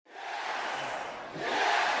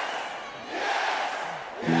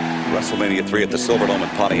WrestleMania 3 at the Silverdome in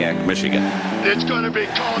Pontiac, Michigan. It's going to be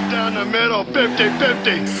called down the middle,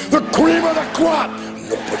 50-50. The cream of the crop.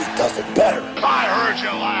 Nobody does it better. I heard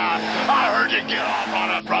you laugh. I heard you get off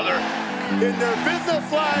on it, brother. In their business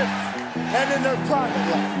life and in their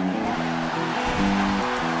private life.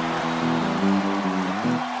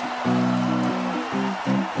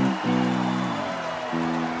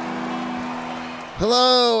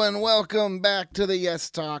 Hello and welcome back to the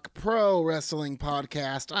Yes Talk Pro Wrestling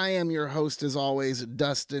Podcast. I am your host, as always,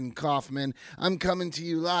 Dustin Kaufman. I'm coming to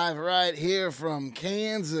you live right here from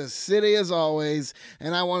Kansas City, as always.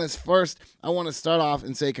 And I want to start off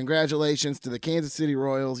and say congratulations to the Kansas City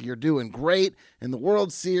Royals. You're doing great in the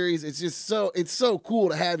World Series. It's so cool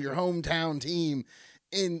to have your hometown team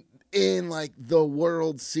in like the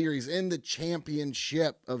World Series, in the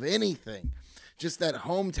championship of anything. Just that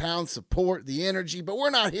hometown support, the energy. But we're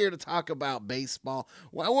not here to talk about baseball.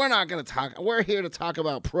 Well, we're here to talk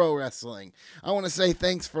about pro wrestling. I want to say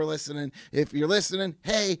thanks for listening. If you're listening,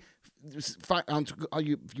 hey,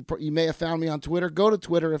 you may have found me on Twitter. Go to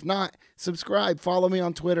Twitter. If not, subscribe. Follow me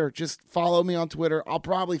on Twitter. Just follow me on Twitter. I'll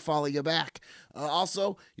probably follow you back.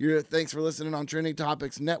 Also, thanks for listening on Trending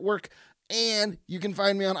Topics Network. And you can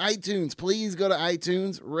find me on iTunes. Please go to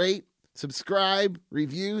iTunes, rate, subscribe,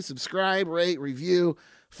 rate, review.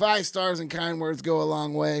 5 stars and kind words go a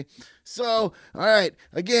long way. So, all right,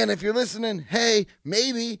 again, if you're listening, hey,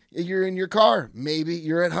 maybe you're in your car. Maybe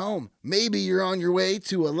you're at home. Maybe you're on your way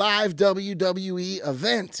to a live WWE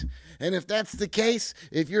event. And if that's the case,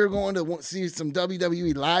 if you're going to see some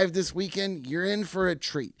WWE live this weekend, you're in for a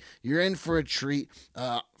treat.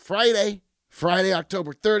 Friday,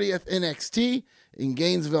 October 30th, NXT. In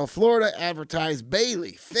Gainesville, Florida, advertised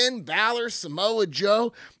Bayley, Finn Balor, Samoa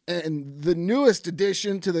Joe, and the newest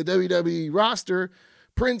addition to the WWE roster,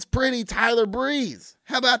 Prince Pretty Tyler Breeze.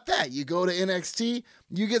 How about that? You go to NXT,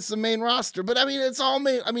 you get some main roster. But, it's all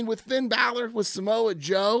main. With Finn Balor, with Samoa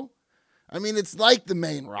Joe, it's like the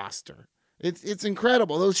main roster. It's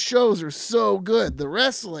incredible. Those shows are so good. The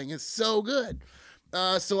wrestling is so good.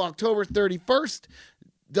 So October 31st,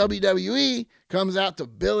 WWE comes out to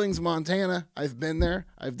Billings, Montana. I've been there.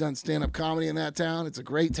 I've done stand-up comedy in that town. It's a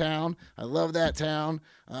great town. I love that town.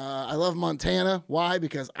 I love Montana. Why?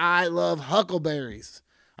 Because I love huckleberries.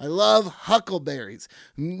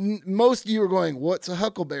 Most of you are going, what's a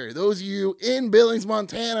huckleberry? Those of you in Billings,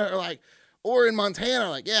 Montana or in Montana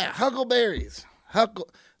are like, yeah, huckleberries.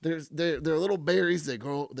 They're little berries. They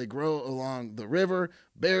grow along the river.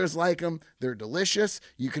 Bears like them. They're delicious.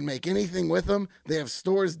 You can make anything with them. They have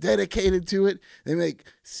stores dedicated to it. They make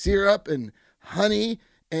syrup and honey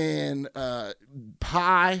and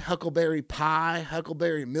pie, huckleberry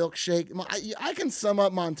milkshake. I can sum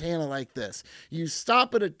up Montana like this. You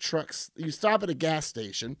stop at a gas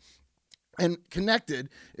station, and connected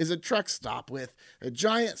is a truck stop with a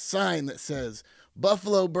giant sign that says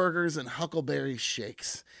Buffalo Burgers and Huckleberry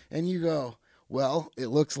Shakes. And you go, well, it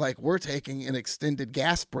looks like we're taking an extended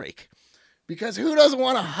gas break. Because who doesn't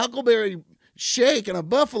want a Huckleberry Shake and a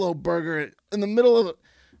Buffalo Burger in the middle of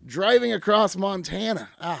driving across Montana?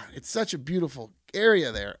 It's such a beautiful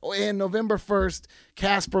area there. And November 1st,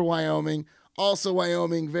 Casper, Wyoming. Also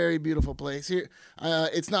Wyoming, very beautiful place. Here,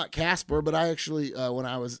 it's not Casper, but I actually, when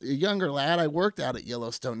I was a younger lad, I worked out at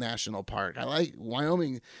Yellowstone National Park.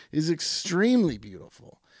 Wyoming is extremely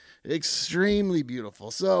beautiful.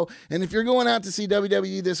 So, and if you're going out to see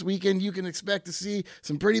WWE this weekend, you can expect to see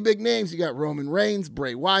some pretty big names. You got Roman Reigns,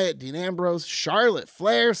 Bray Wyatt, Dean Ambrose, Charlotte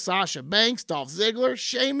Flair, Sasha Banks, Dolph Ziggler,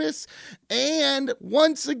 Sheamus, and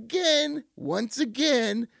once again,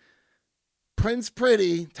 Prince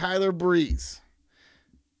Pretty Tyler Breeze.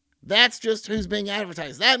 That's just who's being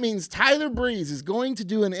advertised. That means Tyler Breeze is going to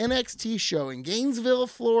do an NXT show in Gainesville,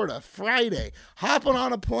 Florida, Friday, hopping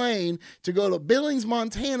on a plane to go to Billings,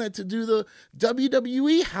 Montana to do the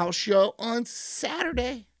WWE house show on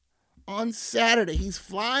Saturday. He's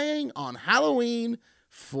flying on Halloween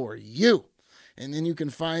for you. And then you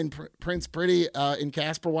can find Prince Pretty in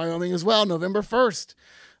Casper, Wyoming as well, November 1st.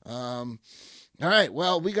 All right,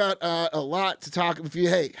 well, we got a lot to talk. If you,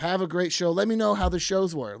 have a great show. Let me know how the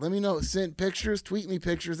shows were. Let me know. Send pictures. Tweet me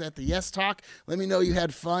pictures at the Yes Talk. Let me know you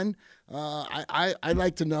had fun. I'd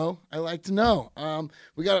like to know.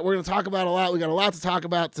 We're going to talk about a lot. We got a lot to talk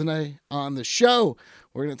about tonight on the show.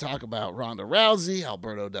 We're going to talk about Ronda Rousey,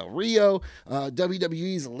 Alberto Del Rio,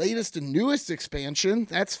 WWE's latest and newest expansion.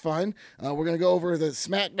 That's fun. We're going to go over the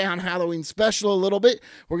SmackDown Halloween special a little bit.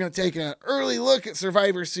 We're going to take an early look at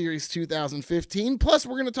Survivor Series 2015. Plus,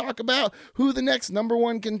 we're going to talk about who the next number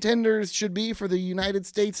one contenders should be for the United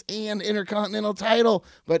States and Intercontinental title.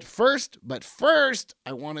 But first,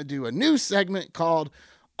 I want to do a new segment called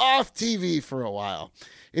off TV for a while.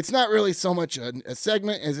 It's not really so much a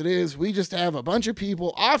segment as it is we just have a bunch of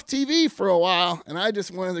people off TV for a while, and I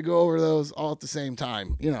just wanted to go over those all at the same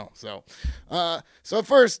time, So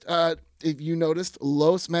first, if you noticed,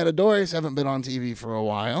 Los Matadores haven't been on TV for a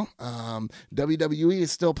while. WWE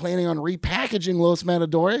is still planning on repackaging Los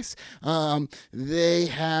Matadores. They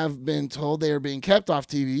have been told they are being kept off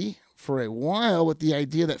TV for a while with the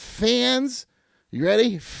idea that fans, you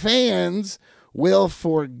ready? Fans will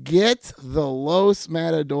forget the Los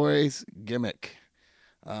Matadores gimmick.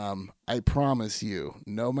 I promise you,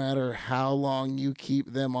 no matter how long you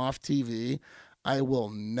keep them off TV, I will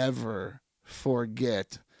never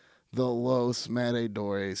forget the Los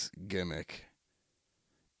Matadores gimmick.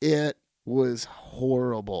 It was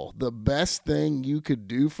horrible. The best thing you could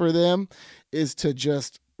do for them is to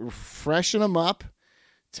just freshen them up,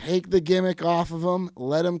 take the gimmick off of them,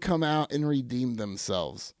 let them come out and redeem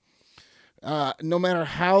themselves. No matter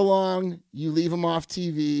how long you leave them off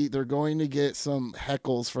TV, they're going to get some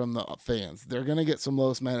heckles from the fans. They're going to get some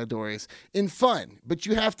Los Matadores in fun, but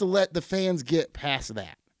you have to let the fans get past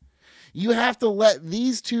that. You have to let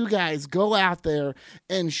these two guys go out there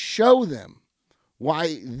and show them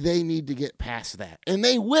why they need to get past that. And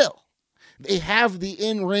they will. They have the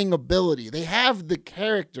in-ring ability. They have the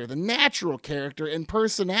character, the natural character and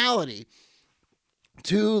personality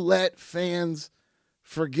to let fans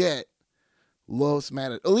forget Los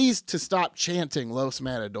Matadores, at least to stop chanting Los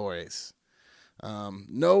Matadores.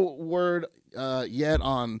 No word yet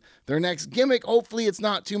on their next gimmick. Hopefully it's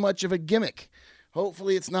not too much of a gimmick. Randy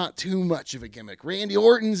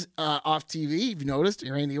Orton's off TV. If you noticed,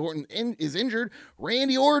 Randy Orton is injured.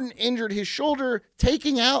 Randy Orton injured his shoulder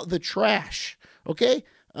taking out the trash. Okay?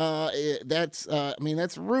 That's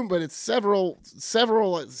room, but it's several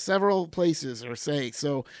places or say.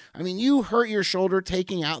 So, you hurt your shoulder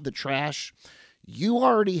taking out the trash. You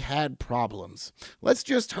already had problems. Let's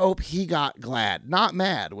just hope he got glad, not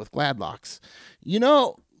mad with Gladlocks. You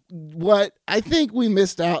know what? I think we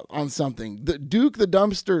missed out on something. The Duke the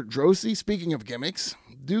Dumpster Droese, speaking of gimmicks,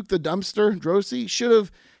 Duke the Dumpster Droese should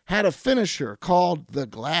have had a finisher called the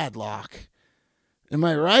Gladlock. Am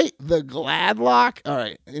I right? The Gladlock? All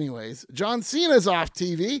right. Anyways, John Cena's off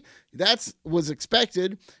TV. That was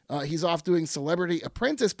expected. He's off doing Celebrity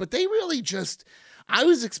Apprentice, but they really just... I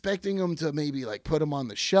was expecting them to maybe put him on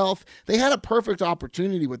the shelf. They had a perfect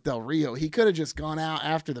opportunity with Del Rio. He could have just gone out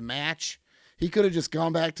after the match. He could have just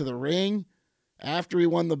gone back to the ring after he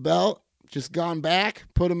won the belt, just gone back,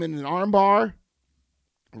 put him in an armbar,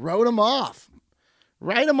 wrote him off.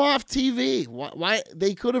 Write him off TV. Why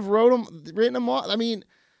they could have written him off?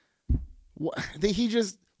 He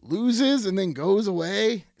just loses and then goes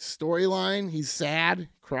away. Storyline, he's sad,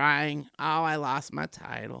 crying. Oh, I lost my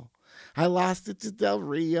title. I lost it to Del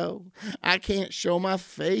Rio. I can't show my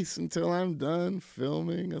face until I'm done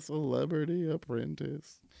filming a Celebrity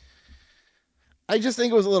Apprentice. I just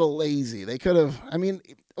think it was a little lazy. They could have,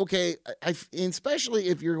 okay, especially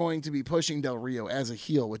if you're going to be pushing Del Rio as a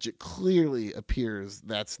heel, which it clearly appears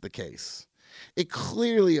that's the case. It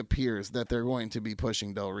clearly appears that they're going to be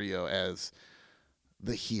pushing Del Rio as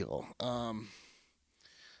the heel.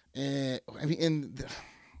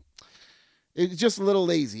 It's just a little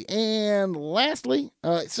lazy. And lastly,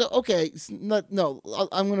 I'm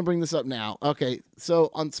going to bring this up now. Okay,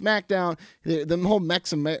 so on SmackDown, the whole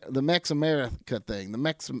Mex America thing, the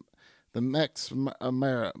Mex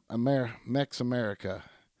America,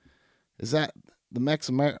 is that the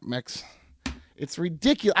Mex? It's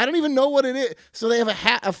ridiculous. I don't even know what it is. So they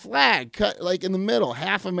have a flag cut in the middle,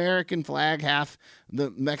 half American flag, half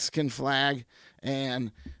the Mexican flag,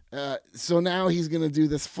 and so now he's going to do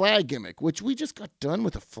this flag gimmick, which we just got done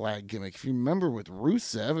with a flag gimmick. If you remember with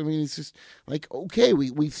Rusev, it's just okay,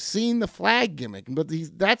 we've seen the flag gimmick, but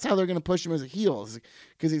that's how they're going to push him as a heel,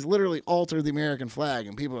 because he's literally altered the American flag,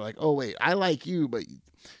 and people are like, oh, wait, I like you, but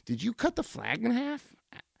did you cut the flag in half?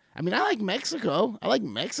 I like Mexico. I like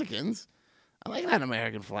Mexicans. I like that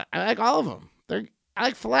American flag. I like all of them. I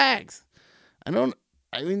like flags.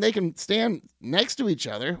 They can stand next to each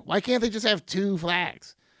other. Why can't they just have two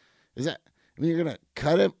flags? Is that, you're going to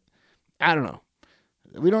cut it? I don't know.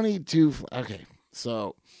 We don't need two. Okay.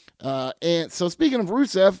 So, speaking of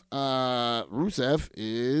Rusev, Rusev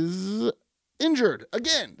is injured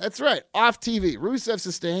again. That's right. Off TV. Rusev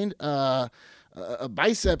sustained a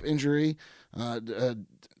bicep injury, I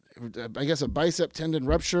guess a bicep tendon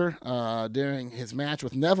rupture during his match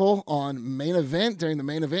with Neville on Main Event, during the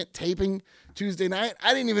Main Event taping Tuesday night.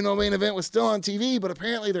 I didn't even know Main Event was still on TV, but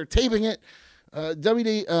apparently they're taping it.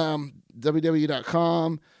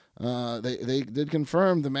 WWE.com They did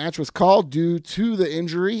confirm the match was called due to the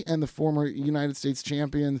injury, and the former United States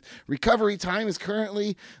champion recovery time is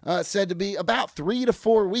currently said to be about 3 to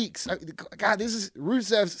 4 weeks. God, this is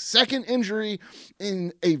Rusev's second injury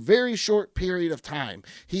in a very short period of time.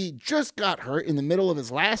 He just got hurt in the middle of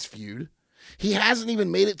his last feud. He hasn't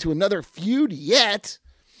even made it to another feud yet,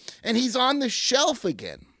 and he's on the shelf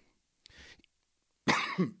again.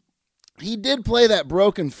 He did play that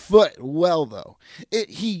broken foot well, though.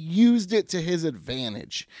 He used it to his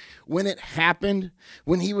advantage. When it happened,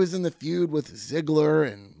 when he was in the feud with Ziggler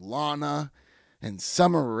and Lana and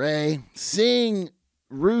Summer Rae, seeing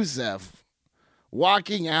Rusev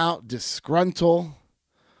walking out disgruntled,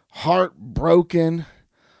 heartbroken,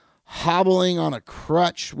 hobbling on a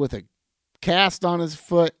crutch with a cast on his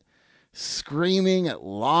foot, screaming at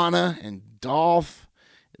Lana and Dolph,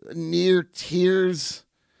 near tears,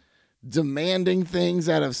 demanding things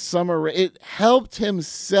out of Summer Rae. It helped him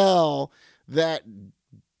sell that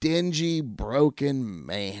dingy, broken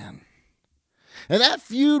man. And that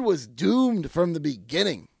feud was doomed from the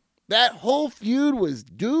beginning. That whole feud was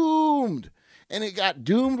doomed. And it got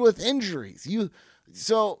doomed with injuries.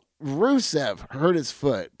 So Rusev hurt his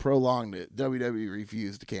foot, prolonged it. WWE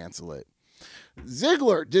refused to cancel it.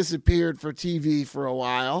 Ziggler disappeared for TV for a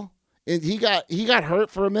while. And he got hurt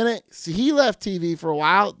for a minute. So he left TV for a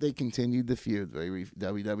while. They continued the feud.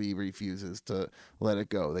 WWE refuses to let it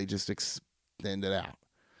go. They just extend it out.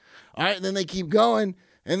 All right, then they keep going.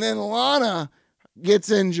 And then Lana gets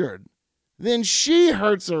injured. Then she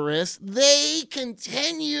hurts her wrist. They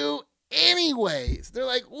continue anyways. They're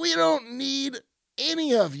like, we don't need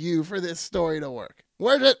any of you for this story to work.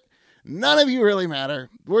 None of you really matter.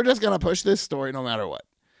 We're just going to push this story no matter what.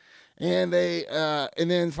 And and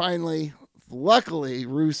then finally, luckily,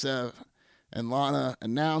 Rusev and Lana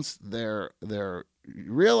announced their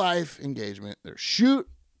real life engagement, their shoot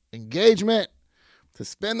engagement to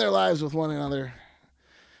spend their lives with one another.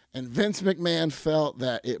 And Vince McMahon felt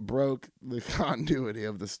that it broke the continuity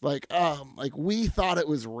of this. Like we thought it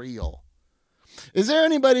was real. Is there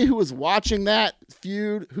anybody who was watching that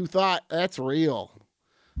feud who thought that's real?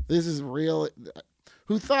 This is real.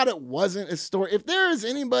 Who thought it wasn't a story? If there is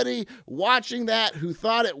anybody watching that who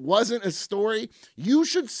thought it wasn't a story, you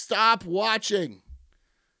should stop watching.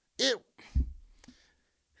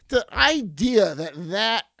 The idea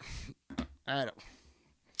that I don't.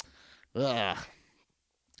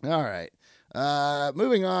 All right.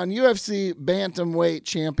 Moving on. UFC bantamweight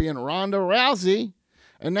champion Ronda Rousey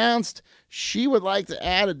announced she would like to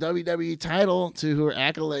add a WWE title to her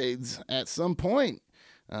accolades at some point.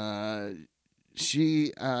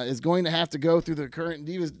 She is going to have to go through the current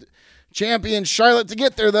Divas champion Charlotte to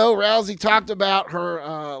get there, though. Rousey talked about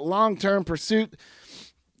her long-term pursuit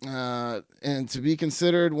and to be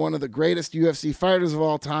considered one of the greatest UFC fighters of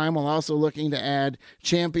all time, while also looking to add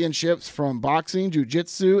championships from boxing,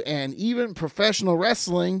 jiu-jitsu, and even professional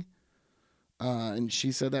wrestling. And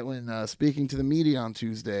she said that when speaking to the media on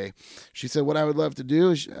Tuesday. She said, what I would love to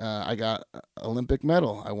do is I got an Olympic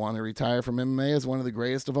medal. I want to retire from MMA as one of the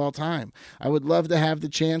greatest of all time. I would love to have the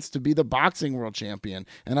chance to be the boxing world champion.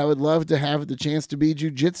 And I would love to have the chance to be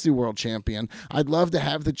jiu-jitsu world champion. I'd love to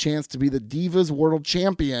have the chance to be the Divas world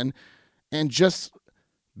champion and just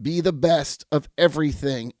be the best of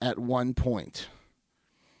everything at one point.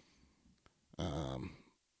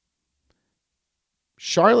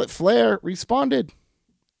 Charlotte Flair responded,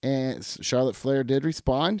 and Charlotte Flair did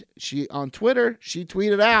respond. She on Twitter, she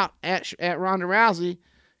tweeted out at Ronda Rousey,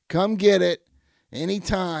 "Come get it,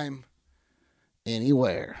 anytime,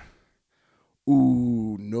 anywhere."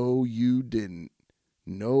 Ooh, no, you didn't.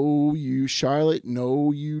 No, you Charlotte.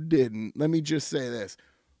 No, you didn't. Let me just say this.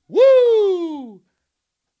 Woo,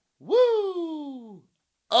 woo.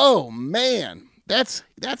 Oh man, that's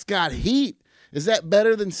got heat. Is that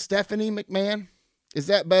better than Stephanie McMahon? Is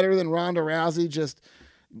that better than Ronda Rousey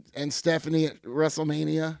and Stephanie at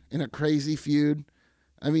WrestleMania in a crazy feud?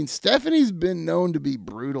 I mean, Stephanie's been known to be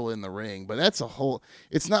brutal in the ring, but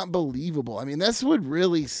it's not believable. I mean, this would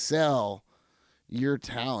really sell your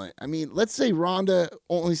talent. I mean, let's say Ronda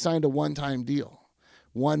only signed a one-time deal,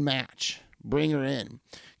 one match, bring her in.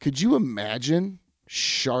 Could you imagine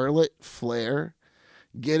Charlotte Flair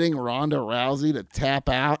getting Ronda Rousey to tap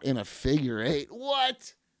out in a figure eight?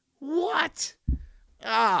 What?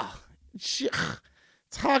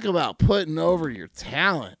 Talk about putting over your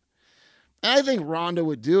talent. And I think Ronda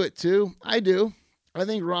would do it too. I do. I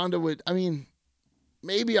think Ronda would. I mean,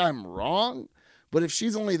 maybe I'm wrong, but if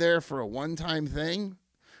she's only there for a one-time thing,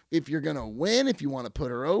 if you're going to win, if you want to put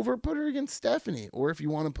her over, put her against Stephanie. Or if you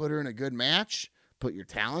want to put her in a good match, put your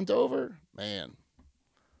talent over, man.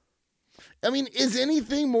 I mean, is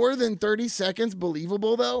anything more than 30 seconds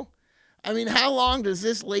believable, though? I mean, how long does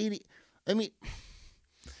this lady... I mean,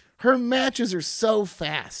 her matches are so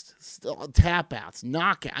fast. Tap outs,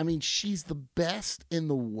 knockout. I mean, she's the best in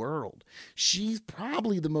the world. She's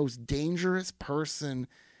probably the most dangerous person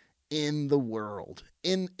in the world.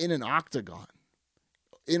 In an octagon.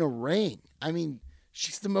 In a ring. I mean,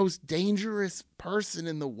 she's the most dangerous person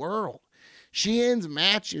in the world. She ends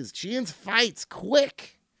matches. She ends fights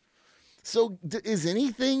quick. So is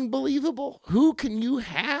anything believable? Who can you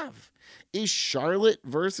have? Is Charlotte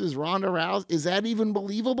versus Ronda Rousey? Is that even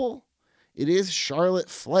believable? It is Charlotte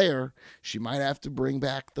Flair. She might have to bring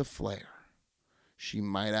back the Flair. She's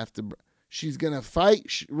going to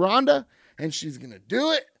fight Ronda, and she's going to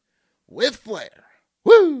do it with Flair.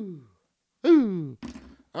 Woo! Woo!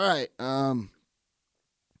 All right.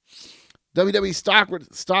 WWE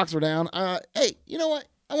stocks were down. Hey, you know what?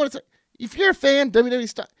 I want to say, if you're a fan, WWE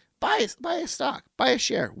stock, buy a stock, buy a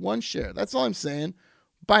share, one share. That's all I'm saying.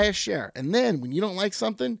 Buy a share. And then when you don't like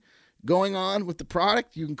something going on with the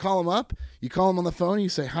product, you can call them up. You call them on the phone. And you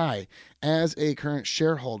say, hi, as a current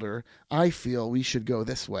shareholder, I feel we should go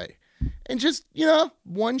this way. And just,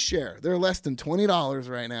 one share. They're less than $20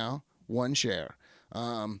 right now. One share.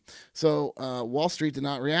 So Wall Street did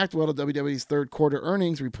not react well to WWE's third quarter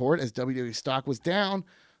earnings report as WWE stock was down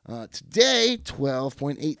today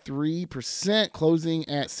 12.83%, closing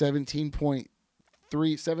at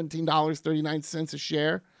 $17.39 a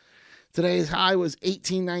share. Today's high was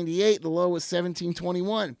 $18.98. The low was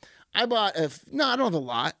 $17.21. I don't have a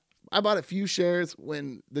lot. I bought a few shares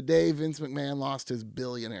when the day Vince McMahon lost his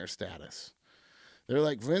billionaire status. They're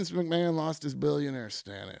like, Vince McMahon lost his billionaire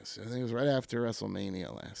status. I think it was right after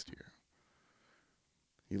WrestleMania last year.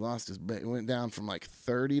 He went down from like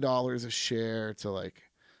 $30 a share to like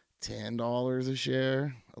 $10 a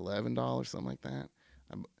share, $11, something like that.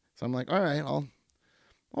 So I'm like, all right, I'll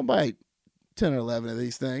buy 10 or 11 of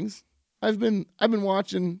these things. I've been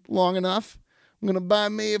watching long enough. I'm gonna buy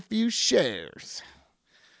me a few shares.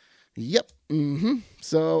 Yep.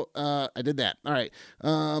 So I did that. All right.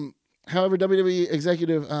 However, WWE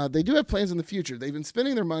executive, they do have plans in the future. They've been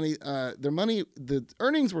spending their money. The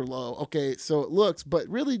earnings were low. Okay, so it looks, but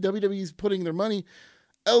really WWE's putting their money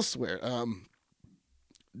elsewhere.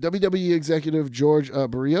 WWE executive George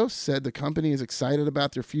Barrios said the company is excited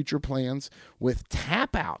about their future plans with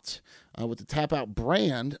Tap Out, with the Tap Out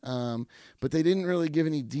brand, but they didn't really give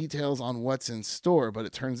any details on what's in store. But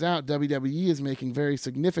it turns out WWE is making very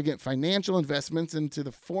significant financial investments into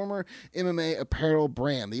the former MMA apparel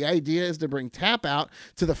brand. The idea is to bring Tap Out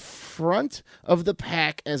to the front of the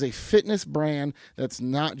pack as a fitness brand that's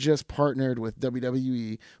not just partnered with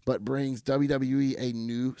WWE, but brings WWE a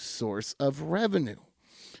new source of revenue.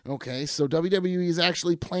 Okay, so WWE is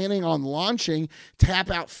actually planning on launching Tap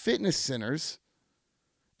Out fitness centers.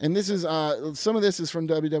 And this is some of this is from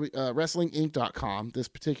WrestlingInc.com. This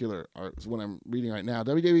particular is what I'm reading right now.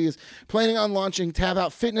 WWE is planning on launching Tap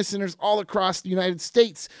Out fitness centers all across the United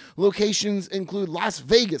States. Locations include Las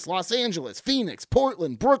Vegas, Los Angeles, Phoenix,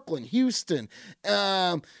 Portland, Brooklyn, Houston,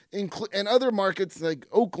 and other markets like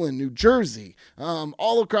Oakland, New Jersey,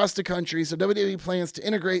 all across the country. So WWE plans to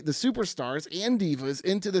integrate the superstars and divas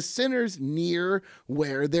into the centers near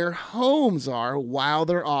where their homes are while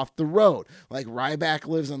they're off the road. Like Ryback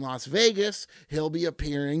lives in Las Vegas, he'll be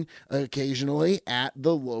appearing occasionally at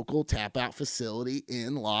the local Tap Out facility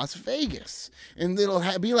in Las Vegas. And it'll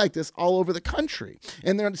be like this all over the country.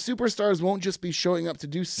 And their superstars won't just be showing up to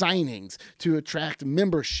do signings, to attract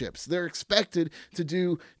memberships. They're expected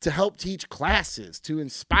to help teach classes, to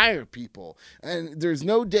inspire people. And there's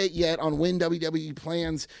no date yet on when WWE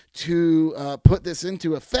plans to put this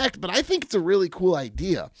into effect, but I think it's a really cool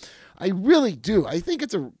idea. I really do. I think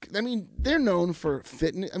they're known for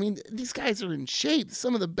fitness. I mean, these guys are in shape.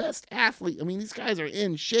 Some of the best athletes. I mean, these guys are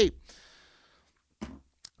in shape.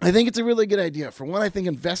 I think it's a really good idea. For one, I think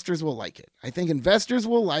investors will like it. I think investors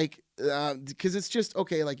will because it's just,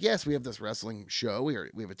 okay, like, yes, we have this wrestling show. We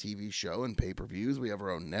have a TV show and pay-per-views. We have our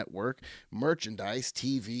own network, merchandise,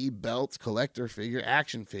 TV, belts, collector figure,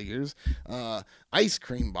 action figures, ice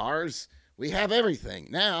cream bars. We have everything.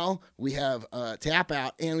 Now we have Tap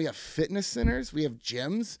Out, and we have fitness centers. We have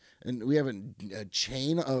gyms, and we have a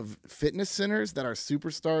chain of fitness centers that our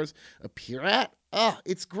superstars appear at.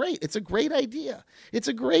 It's great. It's a great idea. It's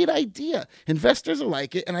a great idea. Investors will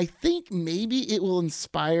like it, and I think maybe it will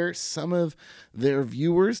inspire some of their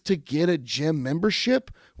viewers to get a gym membership,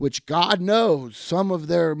 which God knows some of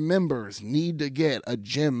their members need to get a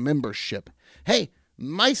gym membership. Hey,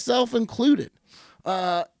 myself included.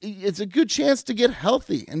 It's a good chance to get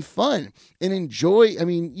healthy and fun and enjoy. I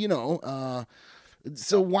mean,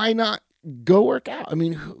 so why not go work out. I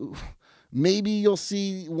mean, maybe you'll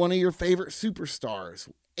see one of your favorite superstars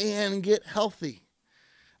and get healthy.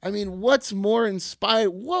 I mean, what's more inspired?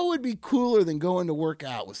 What would be cooler than going to work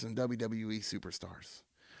out with some WWE superstars?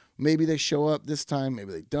 Maybe they show up this time,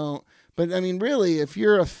 maybe they don't. But I mean, really, if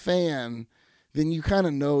you're a fan, then you kind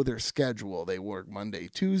of know their schedule. They work Monday,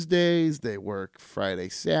 Tuesdays, they work Friday,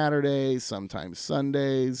 Saturdays, sometimes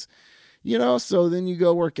Sundays. So then you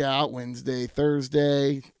go work out Wednesday,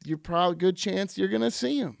 Thursday. You're probably good chance you're going to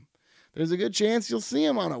see them. There's a good chance you'll see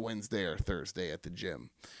them on a Wednesday or Thursday at the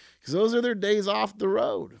gym. Because those are their days off the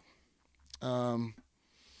road. All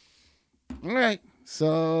right.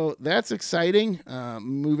 So that's exciting.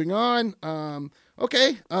 Moving on.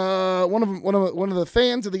 Okay. One of the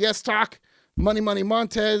fans of the Yes Talk, Money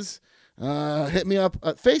Montez, hit me up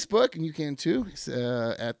at Facebook, and you can too. With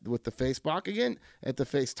the Facebook again, at the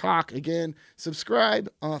Face Talk again.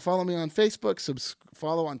 Subscribe. Follow me on Facebook.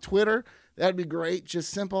 Follow on Twitter. That'd be great.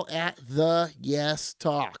 Just simple at the Yes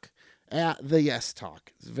Talk. At the Yes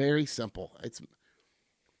Talk. It's very simple.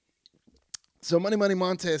 So Money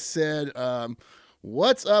Montez said,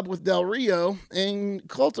 what's up with Del Rio and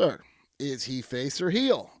Coulter? Is he face or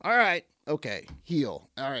heel? All right. Okay. Heel.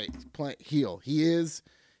 All right. Heel. He is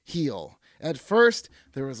heel. At first,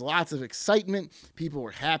 there was lots of excitement. People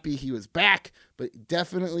were happy he was back, but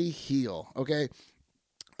definitely heel. Okay.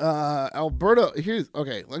 Alberto,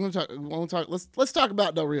 let's talk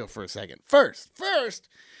about Del Rio for a second. First,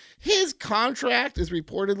 his contract was for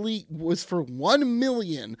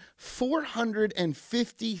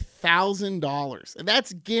 $1,450,000, and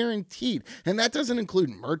that's guaranteed. And that doesn't include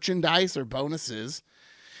merchandise or bonuses.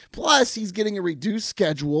 Plus, he's getting a reduced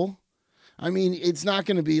schedule. I mean, it's not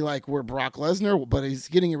going to be like we're Brock Lesnar, but he's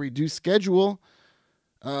getting a reduced schedule.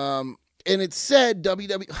 And it said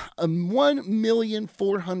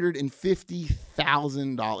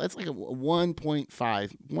 $1,450,000. That's like a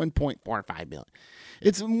 1.45 million.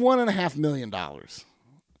 It's $1.5 million. All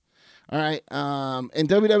right. And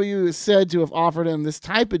WWE is said to have offered him this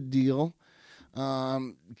type of deal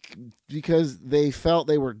because they felt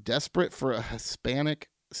they were desperate for a Hispanic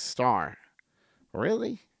star.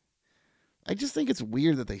 Really? I just think it's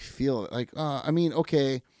weird that they feel it. Like,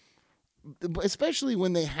 okay. Especially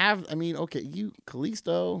when they have,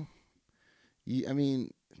 Kalisto,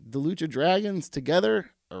 the Lucha Dragons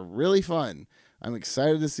together are really fun. I'm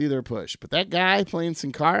excited to see their push. But that guy playing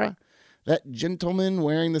Sin Cara, that gentleman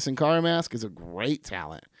wearing the Sin Cara mask is a great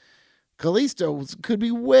talent. Kalisto could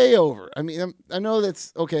be way over. I mean, I know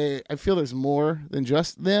that's, okay, I feel there's more than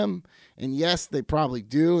just them. And yes, they probably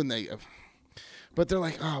do. But they're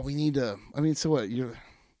like, oh, we need to, so what,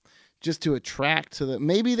 just to attract to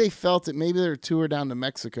maybe they felt it, maybe their tour down to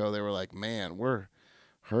Mexico, they were like, man, we're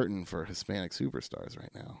hurting for Hispanic superstars right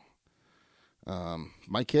now.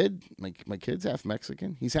 My kid's half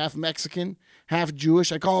Mexican. He's half Mexican, half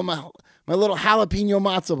Jewish. I call him my little jalapeno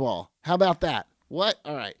matzo ball. How about that? What?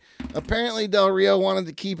 All right. Apparently, Del Rio wanted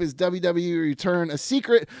to keep his WWE return a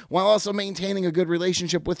secret while also maintaining a good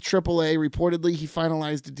relationship with AAA. Reportedly, he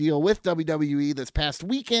finalized a deal with WWE this past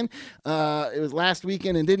weekend. It was last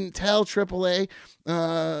weekend and didn't tell AAA.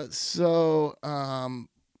 So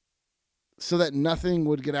that nothing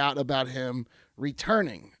would get out about him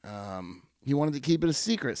returning. He wanted to keep it a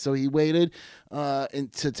secret, so he waited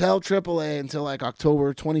to tell AAA until like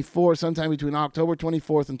October 24th, sometime between October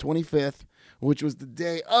 24th and 25th, which was the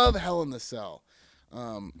day of Hell in the Cell.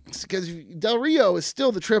 Because Del Rio is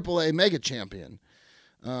still the AAA Mega Champion.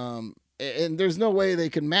 And there's no way they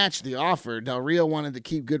could match the offer. Del Rio wanted to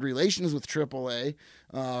keep good relations with AAA,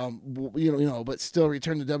 but still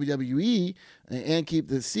return to WWE and keep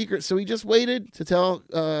the secret. So he just waited to tell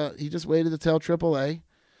AAA.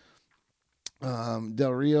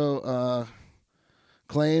 Del Rio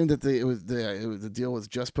claimed that the deal was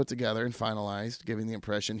just put together and finalized, giving the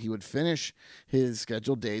impression he would finish his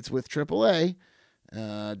scheduled dates with AAA.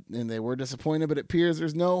 And they were disappointed, but it appears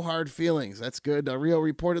there's no hard feelings. That's good. Del Rio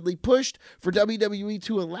reportedly pushed for WWE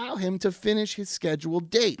to allow him to finish his scheduled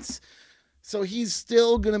dates. So he's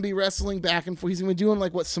still going to be wrestling back and forth. He's going to be doing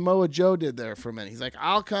like what Samoa Joe did there for a minute. He's like,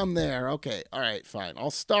 I'll come there. Okay. All right, fine.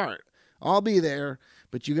 I'll start. I'll be there,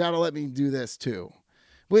 but you got to let me do this too.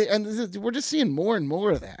 And we're just seeing more and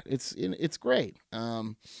more of that. It's great.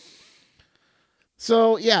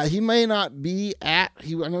 So yeah, he may not be I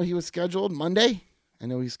know he was scheduled Monday. I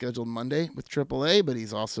know he's scheduled Monday with AAA, but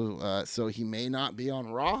he's also, so he may not be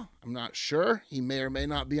on Raw. I'm not sure. He may or may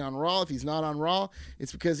not be on Raw. If he's not on Raw,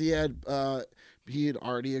 it's because he had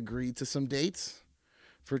already agreed to some dates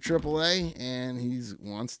for AAA, and he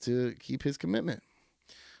wants to keep his commitment.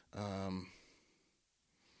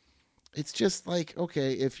 it's just like,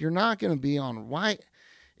 okay, if you're not going to be on,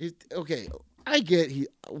 okay, I get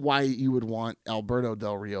why you would want Alberto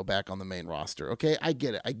Del Rio back on the main roster. Okay, I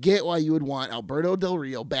get it. I get why you would want Alberto Del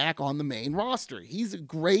Rio back on the main roster. He's a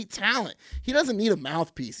great talent. He doesn't need a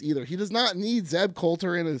mouthpiece either. He does not need Zeb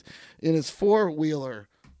Coulter in his four-wheeler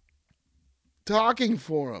talking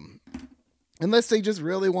for him. Unless they just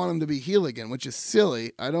really want him to be heel again, which is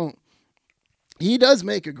silly. He does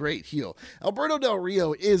make a great heel. Alberto Del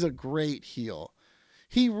Rio is a great heel.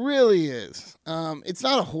 He really is. It's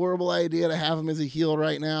not a horrible idea to have him as a heel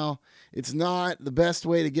right now. It's not. The best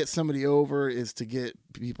way to get somebody over is to get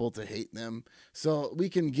people to hate them. So we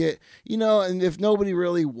can get, and if nobody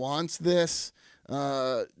really wants this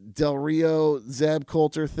Del Rio, Zeb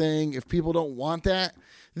Coulter thing, if people don't want that,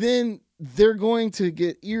 then they're going to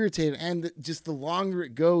get irritated. And just the longer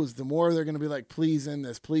it goes, the more they're going to be like, please end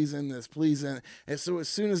this, please end this, please end. And so as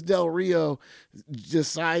soon as Del Rio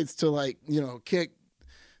decides to kick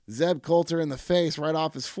Zeb Coulter in the face right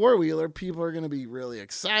off his four-wheeler, people are going to be really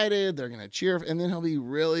excited. They're going to cheer, and then he'll be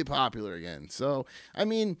really popular again. So,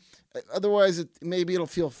 otherwise, maybe it'll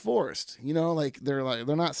feel forced.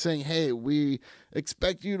 They're not saying, "Hey, we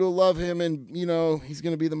expect you to love him, and he's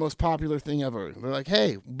going to be the most popular thing ever." They're like,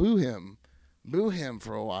 "Hey, boo him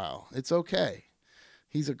for a while. It's okay.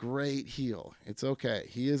 He's a great heel. It's okay.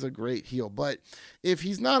 He is a great heel. But if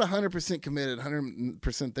he's not 100% committed,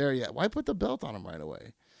 100% there yet, why put the belt on him right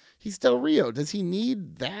away?" He's Del Rio. Does he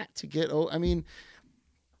need that to get?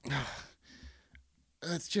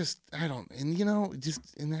 It's just, I don't. And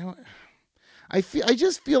I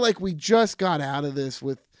just feel like we just got out of this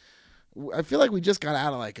with. I feel like we just got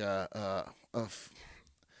out of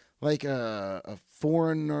a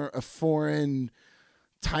foreign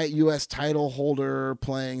U.S. title holder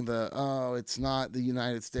playing it's not the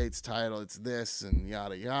United States title, it's this and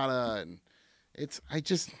yada yada, and I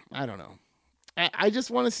don't know. I just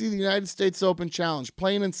want to see the United States Open Challenge,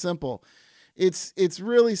 plain and simple. It's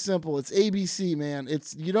really simple. It's ABC, man.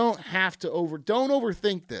 You don't have to don't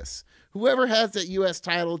overthink this. Whoever has that U.S.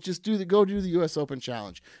 title, just go do the U.S. Open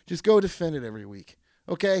Challenge. Just go defend it every week.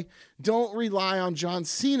 Okay? Don't rely on John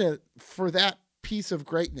Cena for that piece of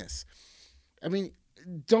greatness. It's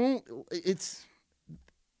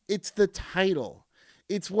the title.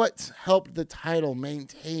 It's what's helped the title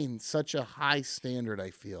maintain such a high standard,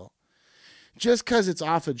 I feel. Just because it's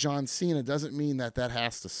off of John Cena doesn't mean that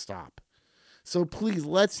has to stop. So please,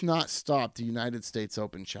 let's not stop the United States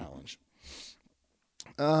Open Challenge.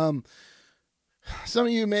 Some of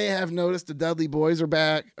you may have noticed the Dudley Boys are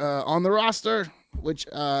back on the roster, which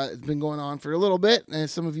has been going on for a little bit. And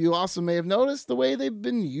some of you also may have noticed the way they've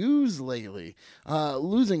been used lately.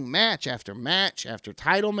 Losing match after match, after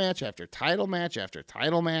title match, after title match, after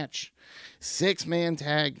title match. 6-man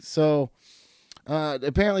tag. So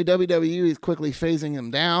apparently WWE is quickly phasing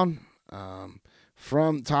them down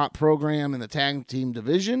from top program in the tag team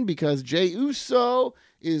division because Jey Uso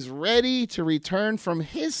is ready to return from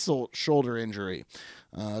his shoulder injury.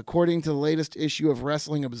 According to the latest issue of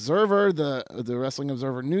Wrestling Observer, the Wrestling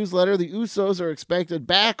Observer newsletter, the Usos are expected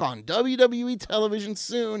back on WWE television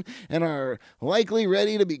soon and are likely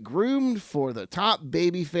ready to be groomed for the top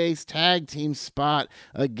babyface tag team spot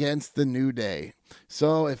against the New Day.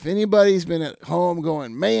 So if anybody's been at home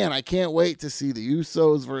going, man, I can't wait to see the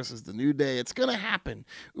Usos versus the New Day, it's going to happen.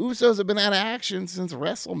 Usos have been out of action since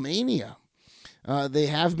WrestleMania. They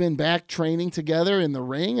have been back training together in the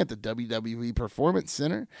ring at the WWE Performance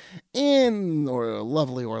Center in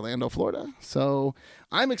lovely Orlando, Florida. So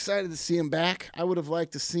I'm excited to see him back. I would have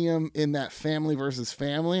liked to see him in that family versus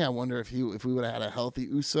family. I wonder if we would have had a healthy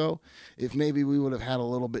Uso, if maybe we would have had a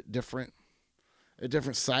little bit a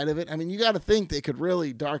different side of it. You got to think they could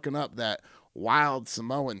really darken up that wild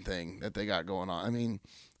Samoan thing that they got going on.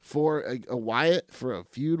 For a Wyatt, for a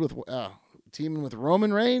feud with teaming with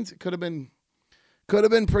Roman Reigns, it could have been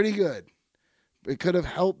pretty good. It could have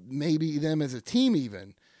helped maybe them as a team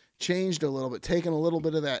even changed a little bit, taken a little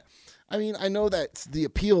bit of that. I know that's the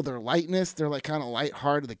appeal, their lightness. They're like kind of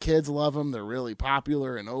lighthearted. The kids love them. They're really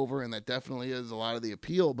popular and over, and that definitely is a lot of the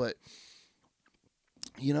appeal. But,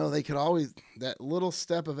 they could always, that little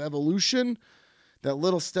step of evolution, that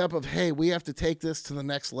little step of, hey, we have to take this to the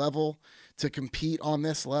next level to compete on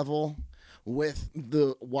this level with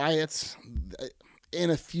the Wyatts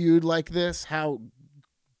in a feud like this, how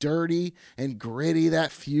dirty and gritty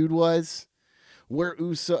that feud was, where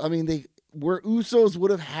Usos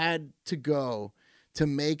would have had to go to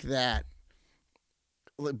make that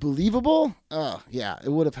believable. Yeah, it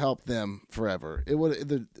would have helped them forever. It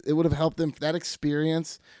would have helped them. That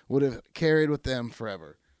experience would have carried with them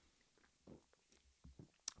forever.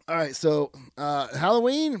 All right, so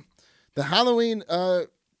Halloween, the Halloween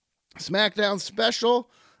SmackDown special,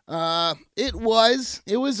 it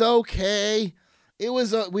was okay.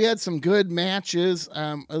 We had some good matches.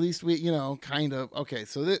 At least we, kind of. Okay,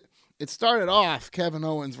 so it started off Kevin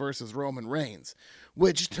Owens versus Roman Reigns,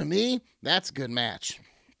 which to me, that's a good match.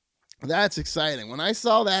 That's exciting. When I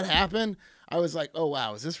saw that happen, I was like, oh,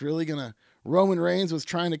 wow, is this really going to... Roman Reigns was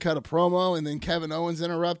trying to cut a promo, and then Kevin Owens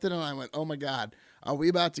interrupted, and I went, oh, my God, are we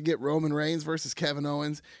about to get Roman Reigns versus Kevin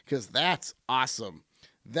Owens? Because that's awesome.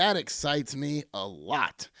 That excites me a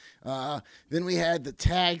lot. Then we had the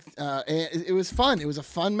tag, and it was fun. It was a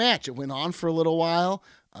fun match. It went on for a little while.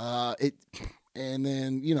 And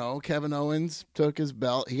then, Kevin Owens took his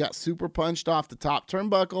belt. He got super punched off the top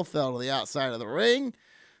turnbuckle, fell to the outside of the ring,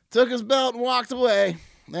 took his belt and walked away.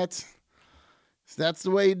 That's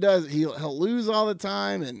the way he does it. He'll lose all the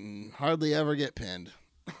time and hardly ever get pinned.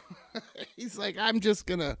 He's like, I'm just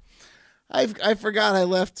gonna. I forgot I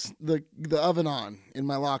left the oven on in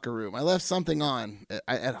my locker room. I left something on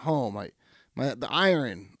at home. The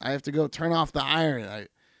iron. I have to go turn off the iron. I have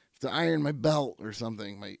to iron my belt or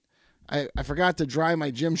something. I forgot to dry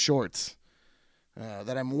my gym shorts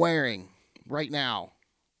that I'm wearing right now.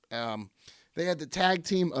 They had the Tag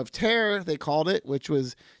Team of Terror, they called it, which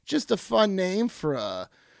was just a fun name for a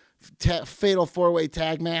fatal four-way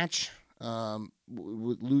tag match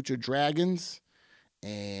with Lucha Dragons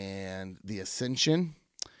and the Ascension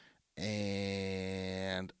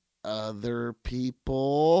and other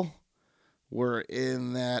people were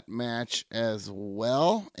in that match as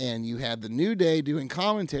well. And you had the New Day doing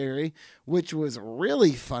commentary, which was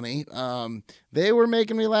really funny. They were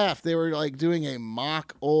making me laugh. They were like doing a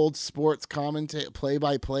mock old sports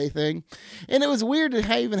play-by-play thing. And it was weird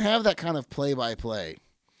to even have that kind of play-by-play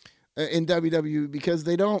in WWE because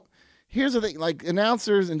they don't. Here's the thing, like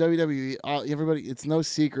announcers in WWE, everybody, it's no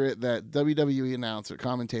secret that WWE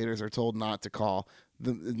commentators are told not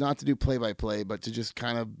to do play-by-play, but to just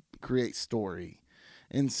kind of create story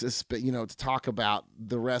and to talk about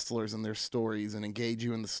the wrestlers and their stories and engage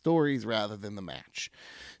you in the stories rather than the match.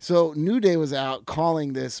 So New Day was out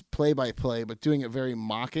calling this play-by-play, but doing it very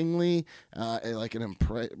mockingly, like an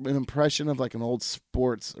impression of like an old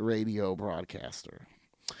sports radio broadcaster.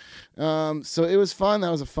 So it was fun.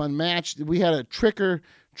 That was a fun match. We had a trick or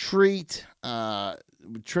treat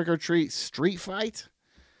street fight,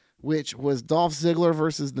 which was Dolph Ziggler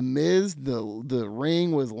versus The Miz. The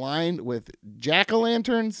ring was lined with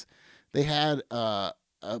jack-o'-lanterns. They had a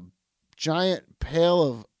giant pail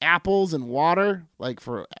of apples and water, like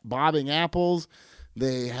for bobbing apples.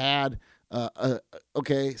 They had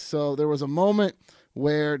so there was a moment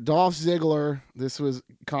where Dolph Ziggler, this was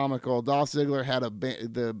comical, Dolph Ziggler had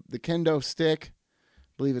the kendo stick,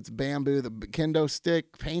 I believe it's bamboo, the kendo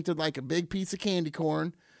stick painted like a big piece of candy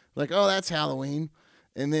corn, like, oh, that's Halloween.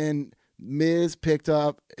 And then Miz picked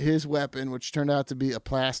up his weapon, which turned out to be a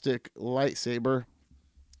plastic lightsaber,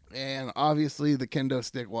 and obviously the kendo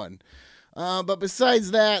stick won. But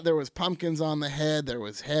besides that, there was pumpkins on the head, there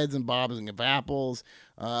was heads and bobbing of apples.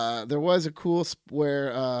 There was a cool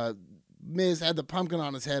where Miz had the pumpkin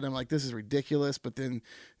on his head. I'm like, this is ridiculous. But then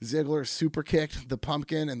Ziggler super kicked the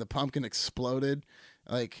pumpkin, and the pumpkin exploded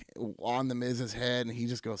like on the Miz's head, and he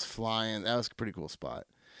just goes flying. That was a pretty cool spot.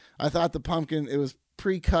 I thought the pumpkin, it was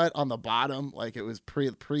pre-cut on the bottom, like it was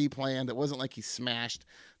pre-planned. It wasn't like he smashed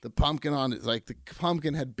the pumpkin on it. Like the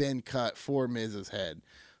pumpkin had been cut for Miz's head.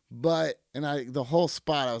 But the whole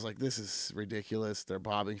spot, I was like, this is ridiculous. They're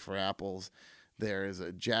bobbing for apples. There is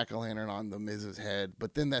a jack-o'-lantern on the Miz's head.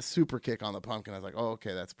 But then that super kick on the pumpkin, I was like, oh,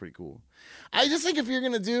 okay, that's pretty cool. I just think if you're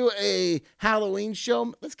going to do a Halloween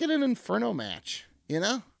show, let's get an Inferno match,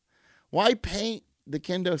 Why paint the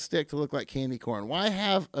kendo stick to look like candy corn? Why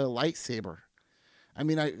have a lightsaber? I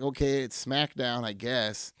mean, it's SmackDown, I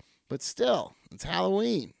guess. But still, it's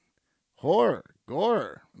Halloween. Horror,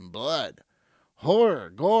 gore, and blood. Horror,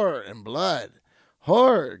 gore, and blood.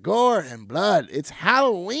 Horror, gore, and blood. It's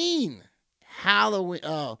Halloween. Halloween.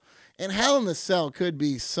 Oh, and Hell in the Cell could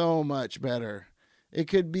be so much better. It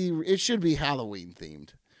should be Halloween themed.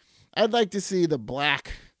 I'd like to see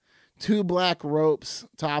two black ropes,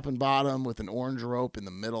 top and bottom, with an orange rope in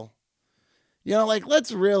the middle.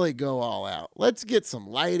 Let's really go all out. Let's get some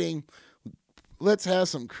lighting. Let's have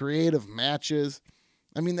some creative matches.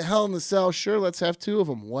 I mean, the Hell in the Cell, sure, let's have two of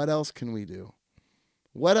them. What else can we do?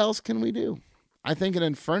 I think an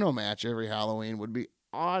Inferno match every Halloween would be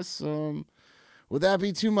awesome. Would that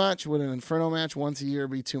be too much? Would an Inferno match once a year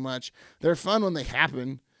be too much? They're fun when they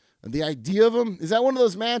happen. The idea of them, is that one of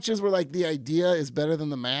those matches where like the idea is better than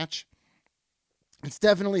the match? It's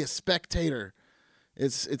definitely a spectator.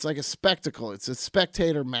 It's like a spectacle. It's a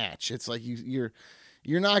spectator match. It's like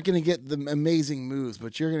you're not going to get the amazing moves,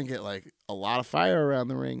 but you're going to get like a lot of fire around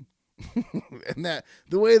the ring. And that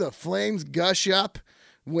the way the flames gush up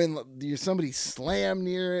when somebody slam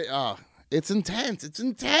near it, it's intense. It's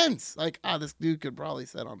intense. Like, this dude could probably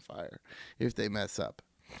set on fire if they mess up.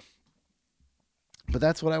 But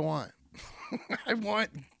that's what I want. I want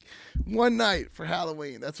one night for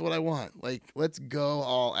Halloween. That's what I want. Like, let's go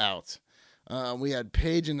all out. We had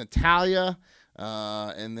Paige and Natalya,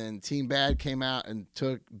 and then Team Bad came out and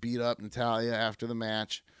beat up Natalya after the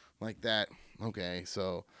match like that. Okay,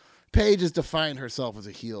 so Paige has defined herself as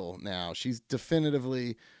a heel now. She's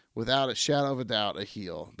definitively, without a shadow of a doubt, a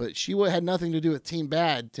heel. But she had nothing to do with Team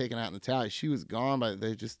Bad taking out Natalya. She was gone, but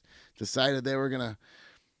they just decided they were going to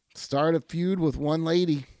start a feud with one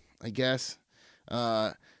lady, I guess.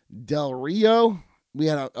 Del Rio, we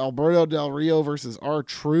had Alberto Del Rio versus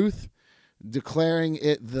R-Truth, declaring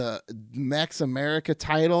it the Mex America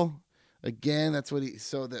title. Again, that's what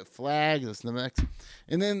that flag, that's the Mex.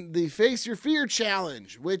 And then the Face Your Fear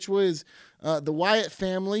challenge, which was the Wyatt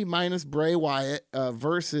family minus Bray Wyatt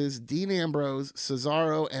versus Dean Ambrose,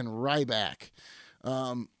 Cesaro, and Ryback.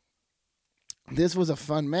 This was a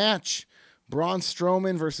fun match. Braun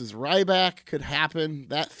Strowman versus Ryback could happen.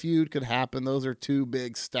 That feud could happen. Those are two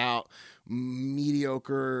big, stout,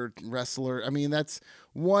 mediocre wrestler. I mean, that's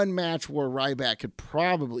one match where Ryback could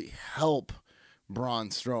probably help Braun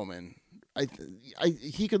Strowman.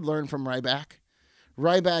 He could learn from Ryback.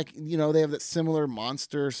 Ryback, they have that similar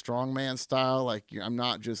monster strongman style. Like, I'm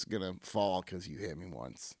not just going to fall because you hit me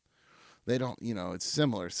once. They don't, it's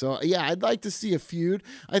similar. So, yeah, I'd like to see a feud.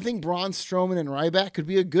 I think Braun Strowman and Ryback could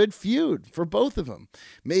be a good feud for both of them.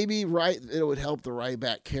 Maybe it would help the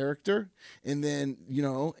Ryback character. And then,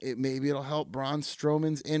 maybe it'll help Braun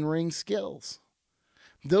Strowman's in-ring skills.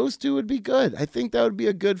 Those two would be good. I think that would be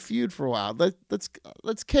a good feud for a while.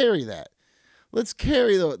 Let's carry that. Let's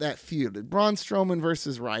carry that feud. Braun Strowman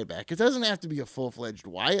versus Ryback. It doesn't have to be a full-fledged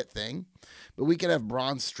Wyatt thing, but we could have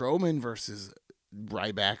Braun Strowman versus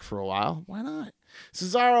Ryback for a while. Why not?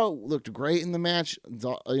 Cesaro looked great in the match.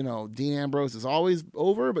 Dean Ambrose is always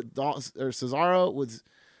over, but Cesaro was,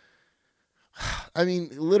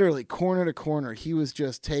 literally corner to corner. He was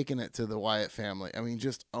just taking it to the Wyatt family.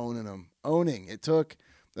 Just owning them. It took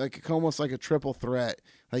almost like a triple threat.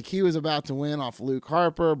 Like, he was about to win off Luke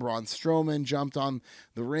Harper. Braun Strowman jumped on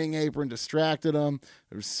the ring apron, distracted him.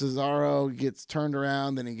 Cesaro gets turned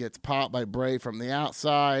around, then he gets popped by Bray from the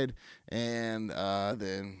outside, and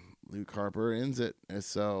then Luke Harper ends it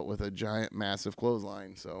with a giant, massive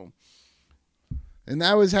clothesline. And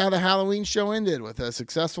that was how the Halloween show ended, with a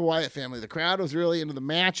successful Wyatt family. The crowd was really into the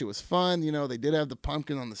match. It was fun. They did have the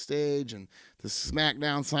pumpkin on the stage, and the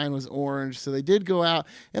SmackDown sign was orange. So they did go out.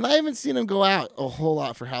 And I haven't seen them go out a whole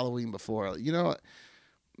lot for Halloween before. I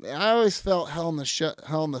always felt Hell in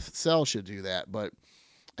the Cell should do that. But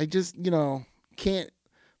I just, can't.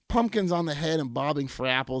 Pumpkins on the head and bobbing for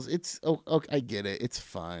apples. I get it. It's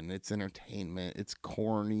fun. It's entertainment. It's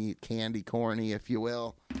corny, candy corny, if you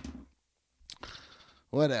will.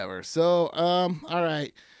 Whatever. So, all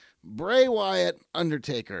right. Bray Wyatt,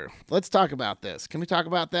 Undertaker. Let's talk about this. Can we talk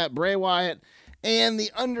about that? Bray Wyatt and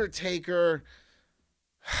the Undertaker.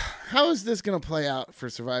 How is this going to play out for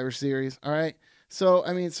Survivor Series? All right. So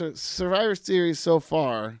Survivor Series so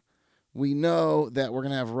far, we know that we're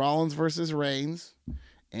going to have Rollins versus Reigns,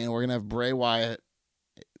 and we're going to have Bray Wyatt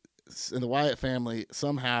and the Wyatt family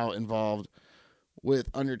somehow involved with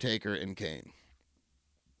Undertaker and Kane.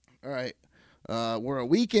 All right. We're a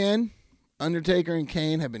weekend. Undertaker and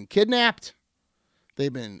Kane have been kidnapped.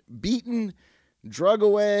 They've been beaten, drug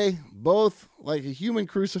away, both like a human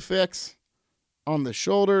crucifix on the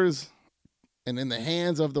shoulders and in the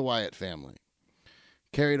hands of the Wyatt family.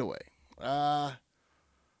 Carried away. I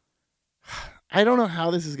don't know how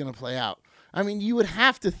this is going to play out. You would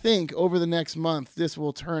have to think over the next month this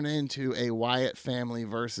will turn into a Wyatt family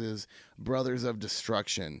versus Brothers of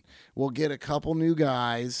Destruction. We'll get a couple new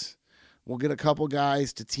guys. We'll get a couple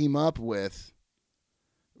guys to team up with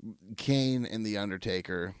Kane and The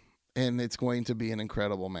Undertaker, and it's going to be an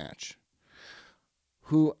incredible match.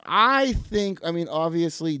 Who I think,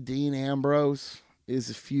 obviously Dean Ambrose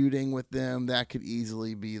is feuding with them. That could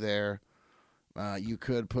easily be there. You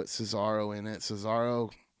could put Cesaro in it.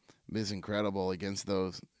 Cesaro is incredible against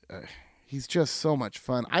those. He's just so much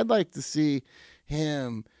fun. I'd like to see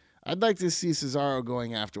Cesaro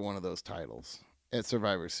going after one of those titles at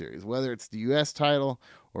Survivor Series, whether it's the U.S. title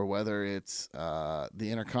or whether it's the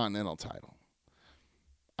Intercontinental title.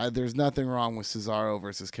 There's nothing wrong with Cesaro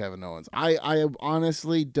versus Kevin Owens. I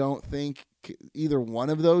honestly don't think either one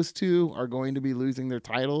of those two are going to be losing their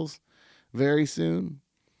titles very soon.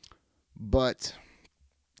 But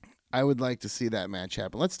I would like to see that match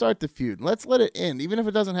happen. Let's start the feud. Let's let it end. Even if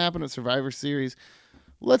it doesn't happen at Survivor Series,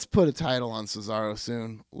 let's put a title on Cesaro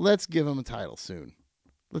soon. Let's give him a title soon.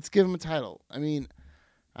 Let's give him a title. I mean,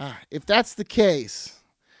 if that's the case,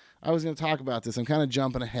 I was going to talk about this. I'm kind of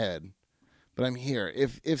jumping ahead, but I'm here.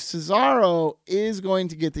 If Cesaro is going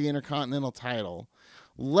to get the Intercontinental title,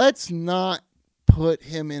 let's not put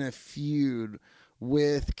him in a feud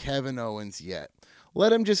with Kevin Owens yet.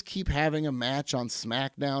 Let him just keep having a match on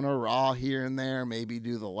SmackDown or Raw here and there, maybe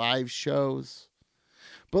do the live shows.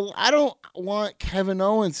 But I don't want Kevin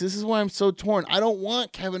Owens. This is why I'm so torn. I don't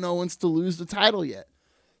want Kevin Owens to lose the title yet.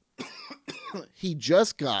 He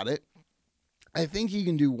just got it. I think he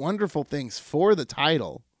can do wonderful things for the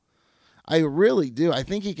title. I really do. I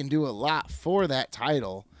think he can do a lot for that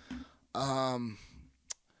title. But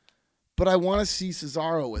I want to see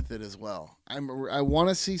Cesaro with it as well. I want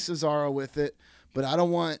to see Cesaro with it, but I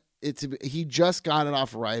don't want it to be. He just got it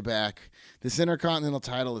off Ryback. This Intercontinental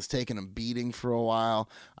title has taken a beating for a while.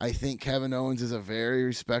 I think Kevin Owens is a very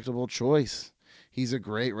respectable choice. He's a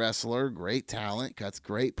great wrestler, great talent, cuts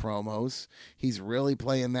great promos. He's really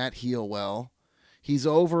playing that heel well. He's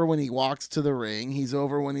over when he walks to the ring. He's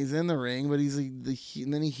over when he's in the ring, but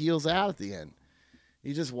and then he heels out at the end.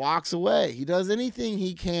 He just walks away. He does anything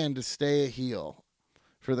he can to stay a heel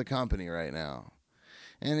for the company right now.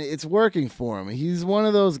 And it's working for him. He's one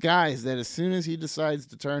of those guys that as soon as he decides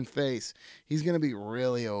to turn face, he's going to be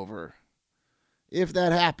really over. If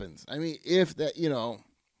that happens. I mean, if that,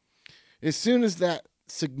 as soon as that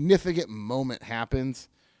significant moment happens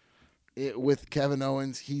with Kevin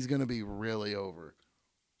Owens, he's going to be really over.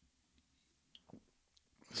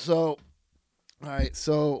 So, all right,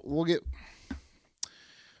 so we'll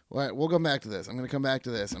come back to this. I'm going to come back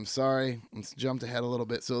to this. I'm sorry. Let's jump ahead a little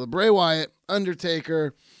bit. So the Bray Wyatt,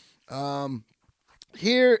 Undertaker,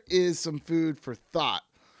 here is some food for thought.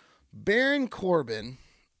 Baron Corbin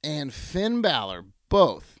and Finn Balor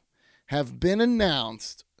both have been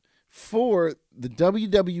announced for the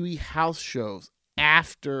WWE house shows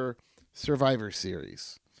after Survivor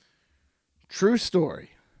Series. True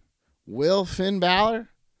story. Will Finn Balor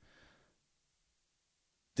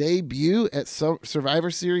debut at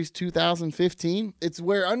Survivor Series 2015? It's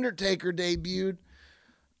where Undertaker debuted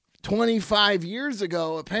 25 years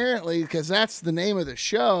ago, apparently, because that's the name of the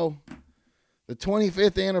show. The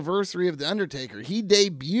 25th anniversary of The Undertaker. He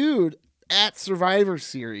debuted at Survivor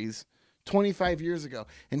Series 25 years ago.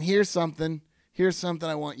 And here's something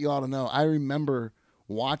I want you all to know. I remember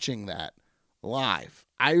watching that live.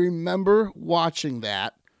 I remember watching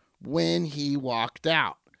that when he walked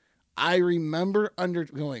out. I remember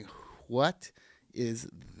going, what is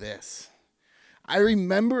this? I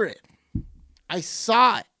remember it. I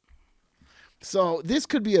saw it. So this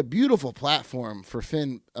could be a beautiful platform for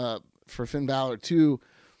Finn Balor to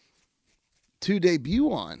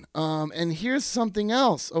debut on. And here's something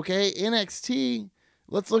else, okay? NXT.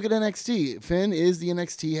 Let's look at NXT. Finn is the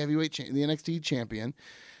NXT the NXT champion.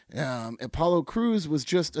 Apollo Crews was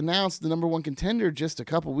just announced the number one contender just a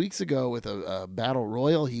couple weeks ago with a battle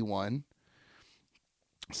royal he won.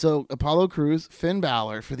 So Apollo Crews, Finn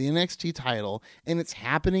Balor for the NXT title, and it's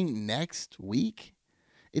happening next week.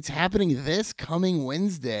 It's happening this coming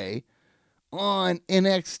Wednesday on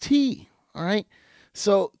NXT. All right.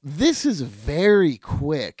 So this is very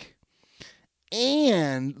quick.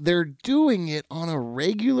 And they're doing it on a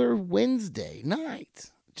regular Wednesday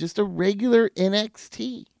night. Just a regular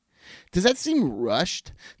NXT. Does that seem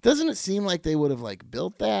rushed? Doesn't it seem like they would have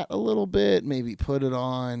built that a little bit? Maybe put it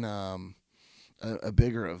on a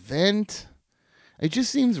bigger event? It just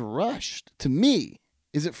seems rushed to me.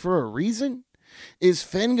 Is it for a reason? Is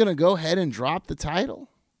Finn going to go ahead and drop the title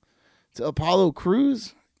to Apollo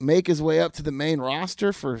Crews? Make his way up to the main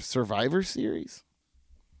roster for Survivor Series?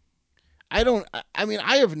 I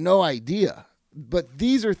have no idea. But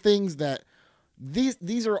these are things that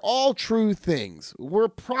these are all true things. We're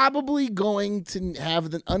probably going to have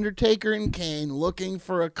the Undertaker and Kane looking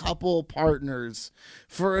for a couple partners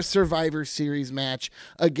for a Survivor Series match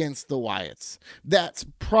against the Wyatts. That's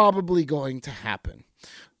probably going to happen.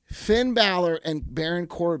 Finn Balor and Baron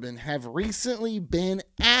Corbin have recently been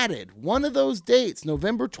added. One of those dates,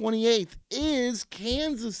 November 28th, is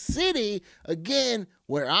Kansas City, again,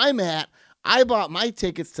 where I'm at. I bought my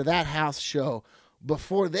tickets to that house show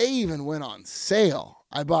before they even went on sale.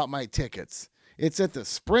 I bought my tickets. It's at the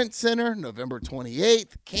Sprint Center, November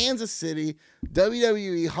 28th, Kansas City,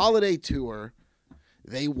 WWE Holiday Tour.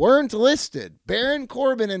 They weren't listed. Baron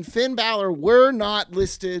Corbin and Finn Balor were not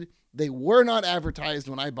listed. They were not advertised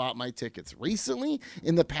when I bought my tickets. Recently,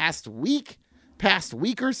 in the past week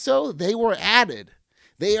or so, they were added.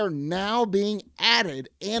 They are now being added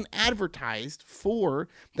and advertised for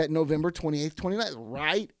that November 28th, 29th,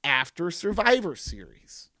 right after Survivor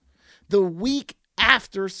Series. The week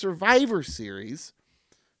after Survivor Series,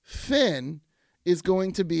 Finn is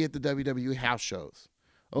going to be at the WWE house shows.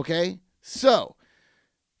 Okay? So,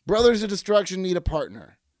 Brothers of Destruction need a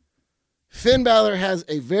partner. Finn Balor has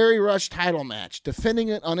a very rushed title match, defending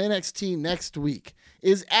it on NXT next week,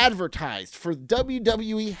 is advertised for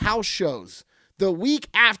WWE house shows the week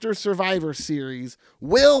after Survivor Series.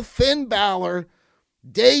 Will Finn Balor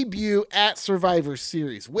debut at Survivor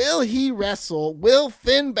Series? Will he wrestle? Will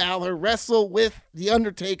Finn Balor wrestle with The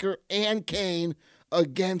Undertaker and Kane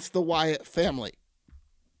against the Wyatt family?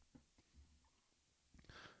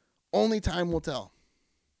 Only time will tell.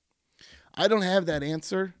 I don't have that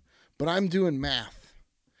answer, but I'm doing math.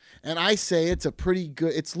 And I say it's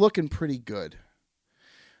looking pretty good.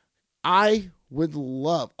 I would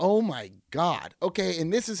love, oh my God. Okay,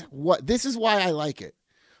 and this is why I like it.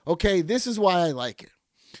 Okay, this is why I like it.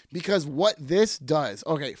 Because what this does,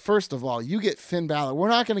 okay, first of all, you get Finn Balor. We're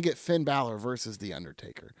not going to get Finn Balor versus The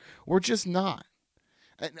Undertaker. We're just not.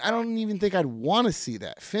 I don't even think I'd want to see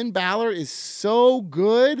that. Finn Balor is so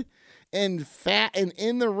good and fat and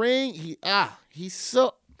in the ring. He's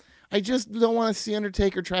so... I just don't want to see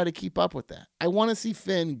Undertaker try to keep up with that. I want to see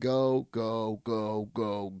Finn go.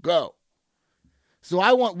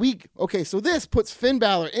 So this puts Finn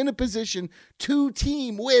Balor in a position to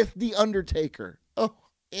team with The Undertaker. Oh,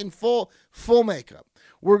 in full makeup.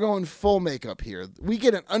 We're going full makeup here. We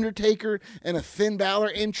get an Undertaker and a Finn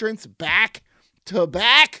Balor entrance back to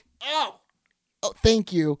back. Oh,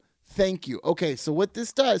 thank you. Okay, so what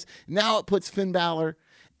this does, now it puts Finn Balor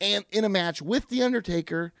in a match with The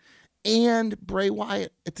Undertaker and Bray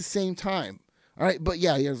Wyatt at the same time. All right, but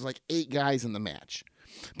yeah, there's like 8 guys in the match.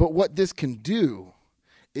 But what this can do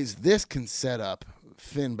is this can set up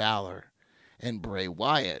Finn Balor and Bray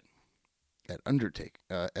Wyatt at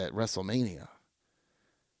WrestleMania,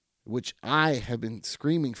 which I have been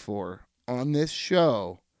screaming for on this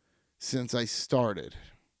show since I started.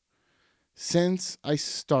 Finn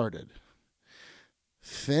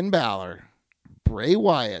Balor, Bray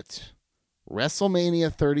Wyatt,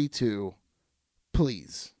 WrestleMania 32,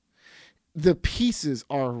 please. The pieces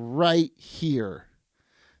are right here.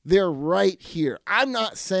 They're right here. I'm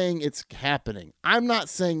not saying it's happening. I'm not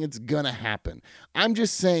saying it's going to happen. I'm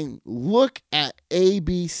just saying look at A,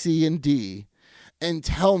 B, C, and D and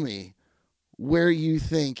tell me where you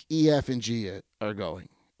think E, F, and G are going.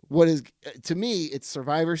 To me, it's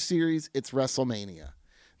Survivor Series, it's WrestleMania.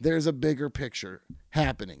 There's a bigger picture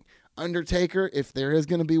happening. Undertaker, if there is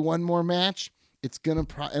going to be one more match, if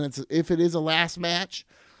it is a last match,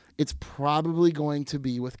 it's probably going to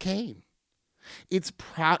be with Kane. It's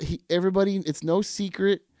no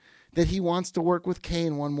secret that he wants to work with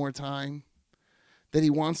Kane one more time. That he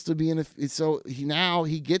wants to be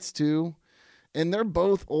he gets to, and they're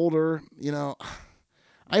both older,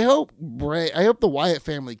 I hope the Wyatt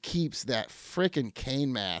family keeps that frickin'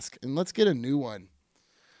 Kane mask, and let's get a new one.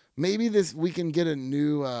 Maybe we can get a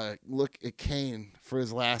new look at Kane for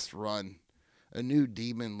his last run, a new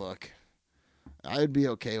demon look. I'd be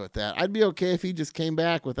okay with that. I'd be okay if he just came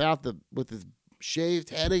back with his shaved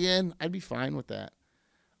head again. I'd be fine with that.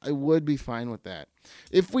 I would be fine with that.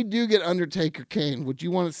 If we do get Undertaker Kane, would you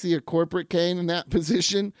want to see a corporate Kane in that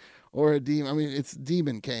position or a demon? I mean, it's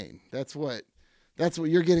Demon Kane. That's what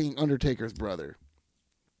you're getting. Undertaker's brother.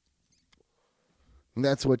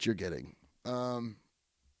 That's what you're getting.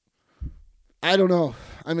 I don't know.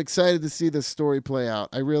 I'm excited to see this story play out.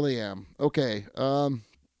 I really am. Okay.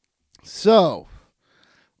 Also,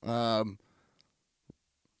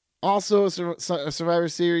 Survivor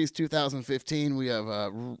Series 2015, we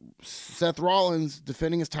have Seth Rollins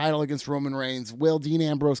defending his title against Roman Reigns. Will Dean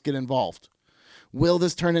Ambrose get involved? Will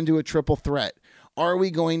this turn into a triple threat? Are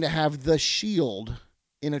we going to have the Shield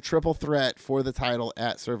in a triple threat for the title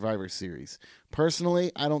at Survivor Series?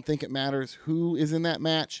 Personally, I don't think it matters who is in that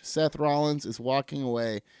match. Seth Rollins is walking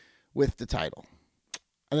away with the title.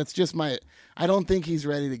 And that's just I don't think he's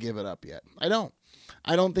ready to give it up yet. I don't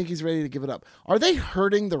think he's ready to give it up. Are they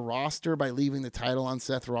hurting the roster by leaving the title on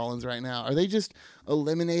Seth Rollins right now? Are they just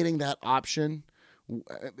eliminating that option?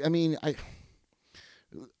 I mean,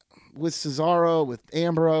 with Cesaro, with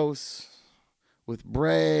Ambrose, with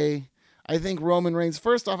Bray, I think Roman Reigns,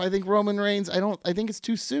 first off, I think it's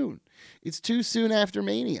too soon. It's too soon after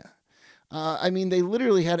Mania. They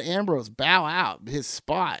literally had Ambrose bow out his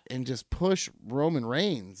spot and just push Roman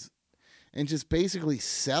Reigns and just basically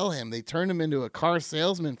sell him. They turned him into a car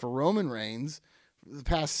salesman for Roman Reigns for the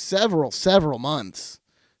past several months.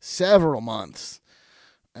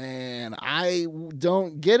 And I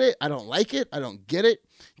don't get it. I don't like it. I don't get it.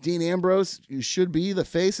 Dean Ambrose should be the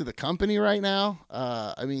face of the company right now.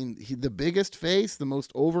 I mean, the biggest face, the most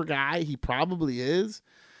over guy. He probably is.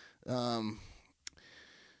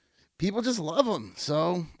 People just love him.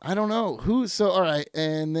 So I don't know all right.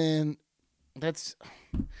 And then that's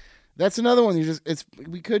another one.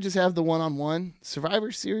 We could just have the one-on-one.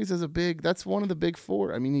 Survivor Series is that's one of the big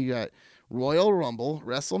four. I mean, you got Royal Rumble,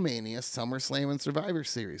 WrestleMania, SummerSlam, and Survivor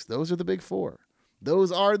Series. Those are the big four. Those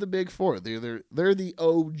are the big four. They're the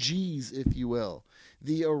OGs, if you will.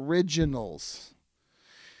 The originals.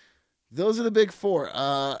 Those are the big four.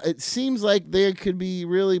 It seems like they could be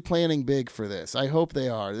really planning big for this. I hope they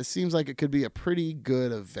are. This seems like it could be a pretty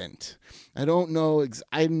good event. I don't know.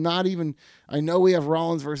 I know we have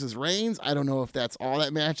Rollins versus Reigns. I don't know if that's all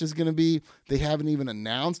that match is going to be. They haven't even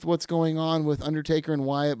announced what's going on with Undertaker and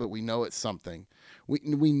Wyatt, but we know it's something.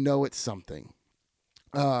 We know it's something.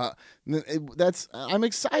 I'm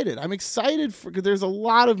excited. Because there's a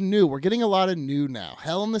lot of new. We're getting a lot of new now.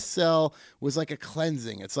 Hell in the Cell was like a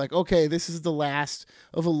cleansing. It's like, okay, this is the last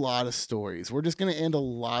of a lot of stories. We're just going to end a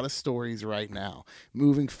lot of stories right now.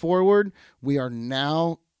 Moving forward, we are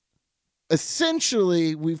now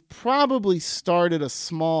essentially, we've probably started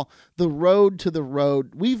the road to the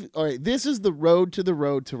road. This is the road to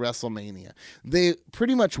WrestleMania. They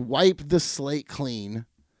pretty much wiped the slate clean.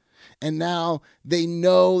 And now they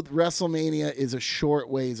know WrestleMania is a short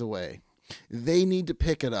ways away. They need to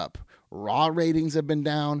pick it up. Raw ratings have been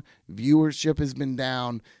down. Viewership has been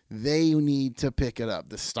down. They need to pick it up.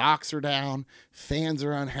 The stocks are down. Fans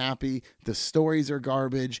are unhappy. The stories are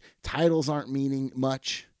garbage. Titles aren't meaning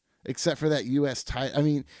much, except for that U.S. title. I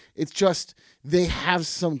mean, it's just they have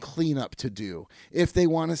some cleanup to do if they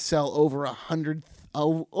want to sell over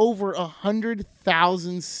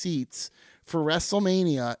 100,000 seats for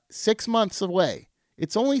WrestleMania 6 months away.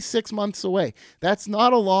 It's only 6 months away. That's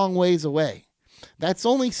not a long ways away. That's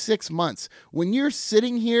only 6 months. When you're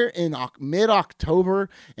sitting here in mid-October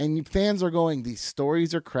and fans are going, these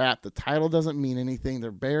stories are crap. The title doesn't mean anything.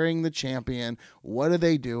 They're burying the champion. What are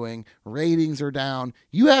they doing? Ratings are down.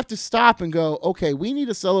 You have to stop and go, okay, we need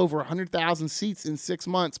to sell over 100,000 seats in 6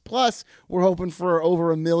 months. Plus, we're hoping for over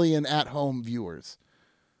 1 million at-home viewers.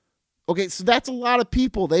 Okay, so that's a lot of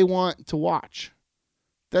people they want to watch.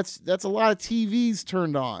 That's a lot of TVs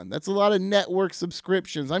turned on. That's a lot of network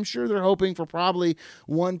subscriptions. I'm sure they're hoping for probably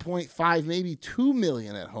 1.5, maybe 2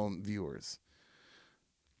 million at-home viewers.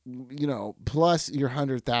 Plus your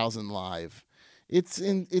 100,000 live. It's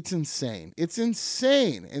insane. It's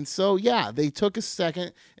insane. And so, yeah, they took a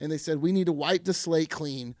second and they said, we need to wipe the slate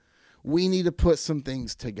clean. We need to put some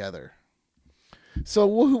things together. So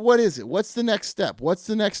what is it? What's the next step? What's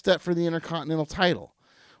the next step for the Intercontinental title?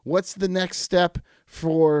 What's the next step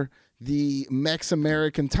for the Mex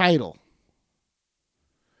American title?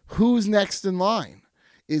 Who's next in line?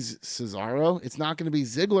 Is Cesaro? It's not going to be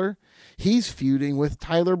Ziggler. He's feuding with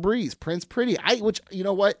Tyler Breeze, Prince Pretty. Which, you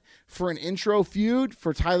know what? For an intro feud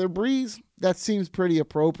for Tyler Breeze, that seems pretty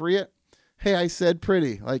appropriate. Hey, I said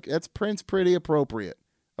pretty. Like, that's Prince Pretty appropriate.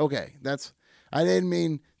 Okay, I didn't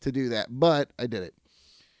mean to do that, but I did it.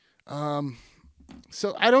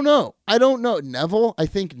 So I don't know. Neville, I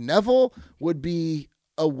think Neville would be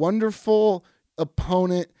a wonderful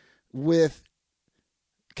opponent with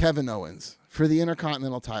Kevin Owens for the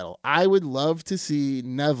Intercontinental title. I would love to see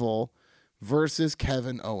Neville versus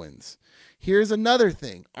Kevin Owens. Here's another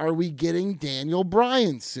thing. Are we getting Daniel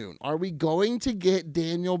Bryan soon? Are we going to get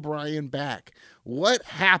Daniel Bryan back? What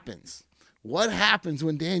happens? What happens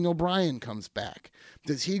when Daniel Bryan comes back?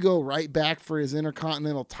 Does he go right back for his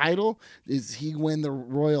Intercontinental title? Does he win the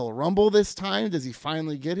Royal Rumble this time? Does he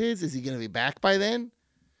finally get his? Is he going to be back by then?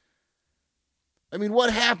 I mean,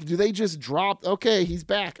 what happened? Do they just drop? Okay, he's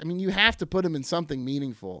back. I mean, you have to put him in something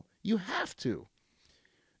meaningful. You have to.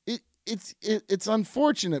 It's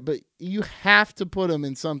unfortunate, but you have to put him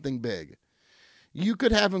in something big. You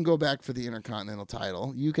could have him go back for the Intercontinental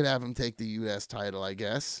title. You could have him take the U.S. title, I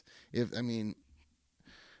guess. I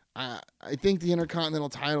think the Intercontinental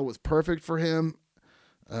title was perfect for him.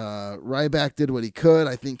 Ryback did what he could.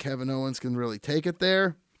 I think Kevin Owens can really take it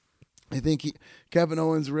there. I think Kevin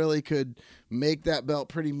Owens really could make that belt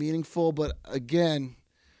pretty meaningful. But again,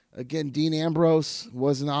 Dean Ambrose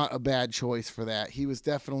was not a bad choice for that. He was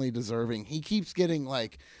definitely deserving. He keeps getting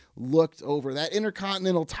looked over. That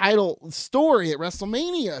Intercontinental title story at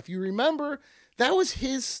WrestleMania, if you remember, that was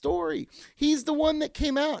his story. He's the one that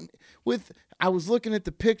came out with, I was looking at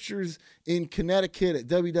the pictures in Connecticut at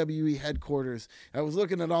WWE headquarters. I was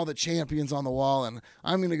looking at all the champions on the wall, and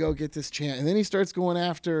I'm going to go get this champ. And then he starts going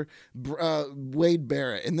after Wade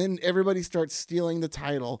Barrett. And then everybody starts stealing the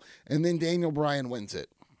title. And then Daniel Bryan wins it.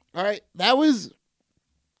 All right, that was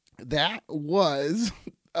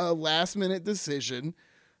a last-minute decision,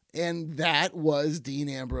 and that was Dean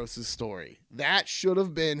Ambrose's story. That should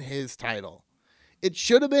have been his title. It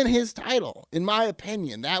should have been his title, in my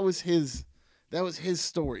opinion. That was his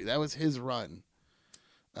story. That was his run.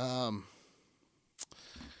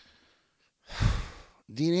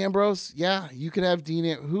 Dean Ambrose, yeah, you could have Dean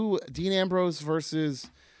Ambrose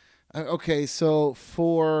versus. Okay, so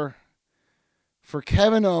for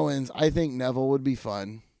Kevin Owens, I think Neville would be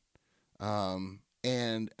fun,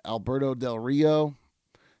 and Alberto Del Rio,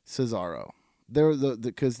 Cesaro. They're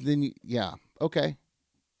because then okay,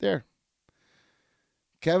 there.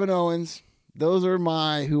 Kevin Owens, those are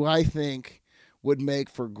who I think would make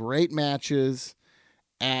for great matches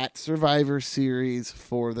at Survivor Series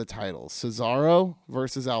for the titles. Cesaro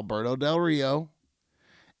versus Alberto Del Rio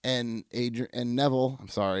and Neville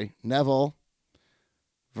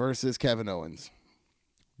versus Kevin Owens.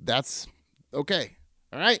 That's okay.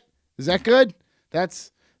 All right. Is that good?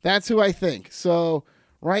 That's who I think. So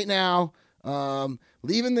right now,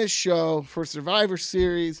 leaving this show for Survivor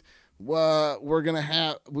Series, we're going to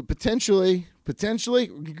have potentially,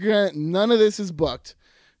 none of this is booked.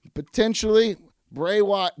 Potentially, Bray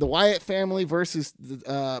Wyatt, the Wyatt family versus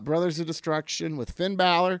the Brothers of Destruction with Finn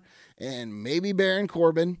Balor and maybe Baron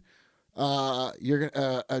Corbin. You're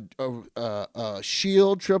a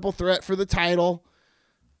Shield triple threat for the title.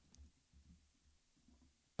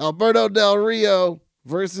 Alberto Del Rio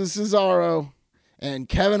versus Cesaro and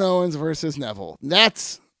Kevin Owens versus Neville.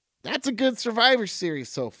 That's a good Survivor Series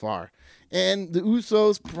so far. And the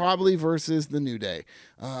Usos probably versus the New Day.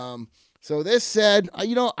 So this said,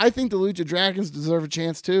 I think the Lucha Dragons deserve a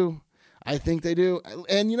chance too. I think they do.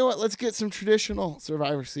 And you know what? Let's get some traditional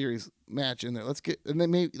Survivor Series match in there. Let's keep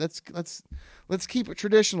it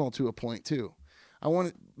traditional to a point too.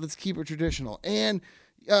 Let's keep it traditional. And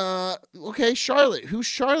okay, Charlotte. Who's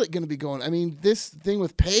Charlotte going to be going? I mean, this thing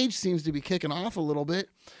with Paige seems to be kicking off a little bit.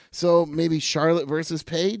 So maybe Charlotte versus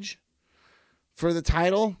Paige for the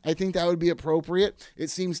title. I think that would be appropriate. It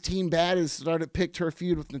seems Team Bad has picked her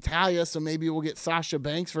feud with Natalya, so maybe we'll get Sasha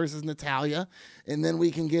Banks versus Natalya, and then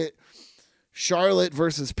we can get Charlotte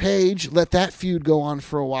versus Paige. Let that feud go on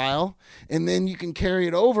for a while, and then you can carry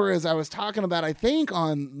it over, as I was talking about, I think,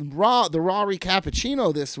 on Raw, the Raw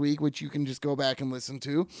Recappuccino this week, which you can just go back and listen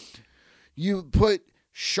to. You put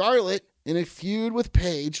Charlotte in a feud with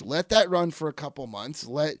Paige, let that run for a couple months,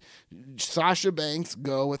 let Sasha Banks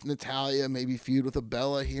go with Natalya, maybe feud with a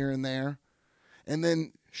Bella here and there, and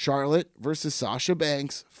then Charlotte versus Sasha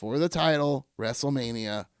Banks for the title,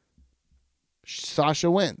 WrestleMania.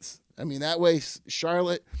 Sasha wins. I mean, that way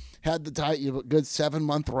Charlotte had the title, you have a good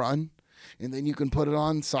 7-month run, and then you can put it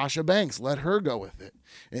on Sasha Banks, let her go with it,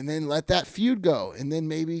 and then let that feud go, and then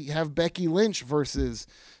maybe have Becky Lynch versus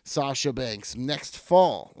Sasha Banks next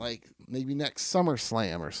fall, like maybe next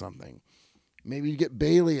SummerSlam or something. Maybe you get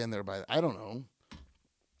Bayley in there I don't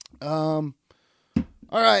know.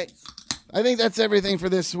 All right. I think that's everything for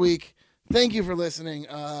this week. Thank you for listening.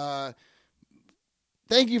 I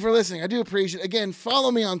do appreciate it. Again,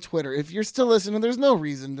 follow me on Twitter. If you're still listening, there's no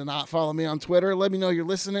reason to not follow me on Twitter. Let me know you're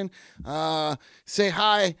listening. Say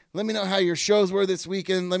hi. Let me know how your shows were this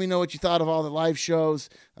weekend. Let me know what you thought of all the live shows,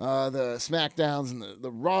 the SmackDowns and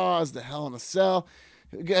the Raws, the Hell in a Cell.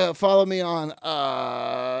 Follow me on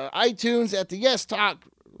iTunes at the Yes Talk.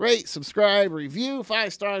 Rate, subscribe, review,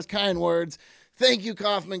 5 stars, kind words. Thank you,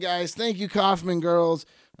 Kaufman guys. Thank you, Kaufman girls.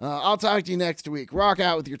 I'll talk to you next week. Rock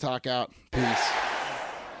out with your talk out. Peace.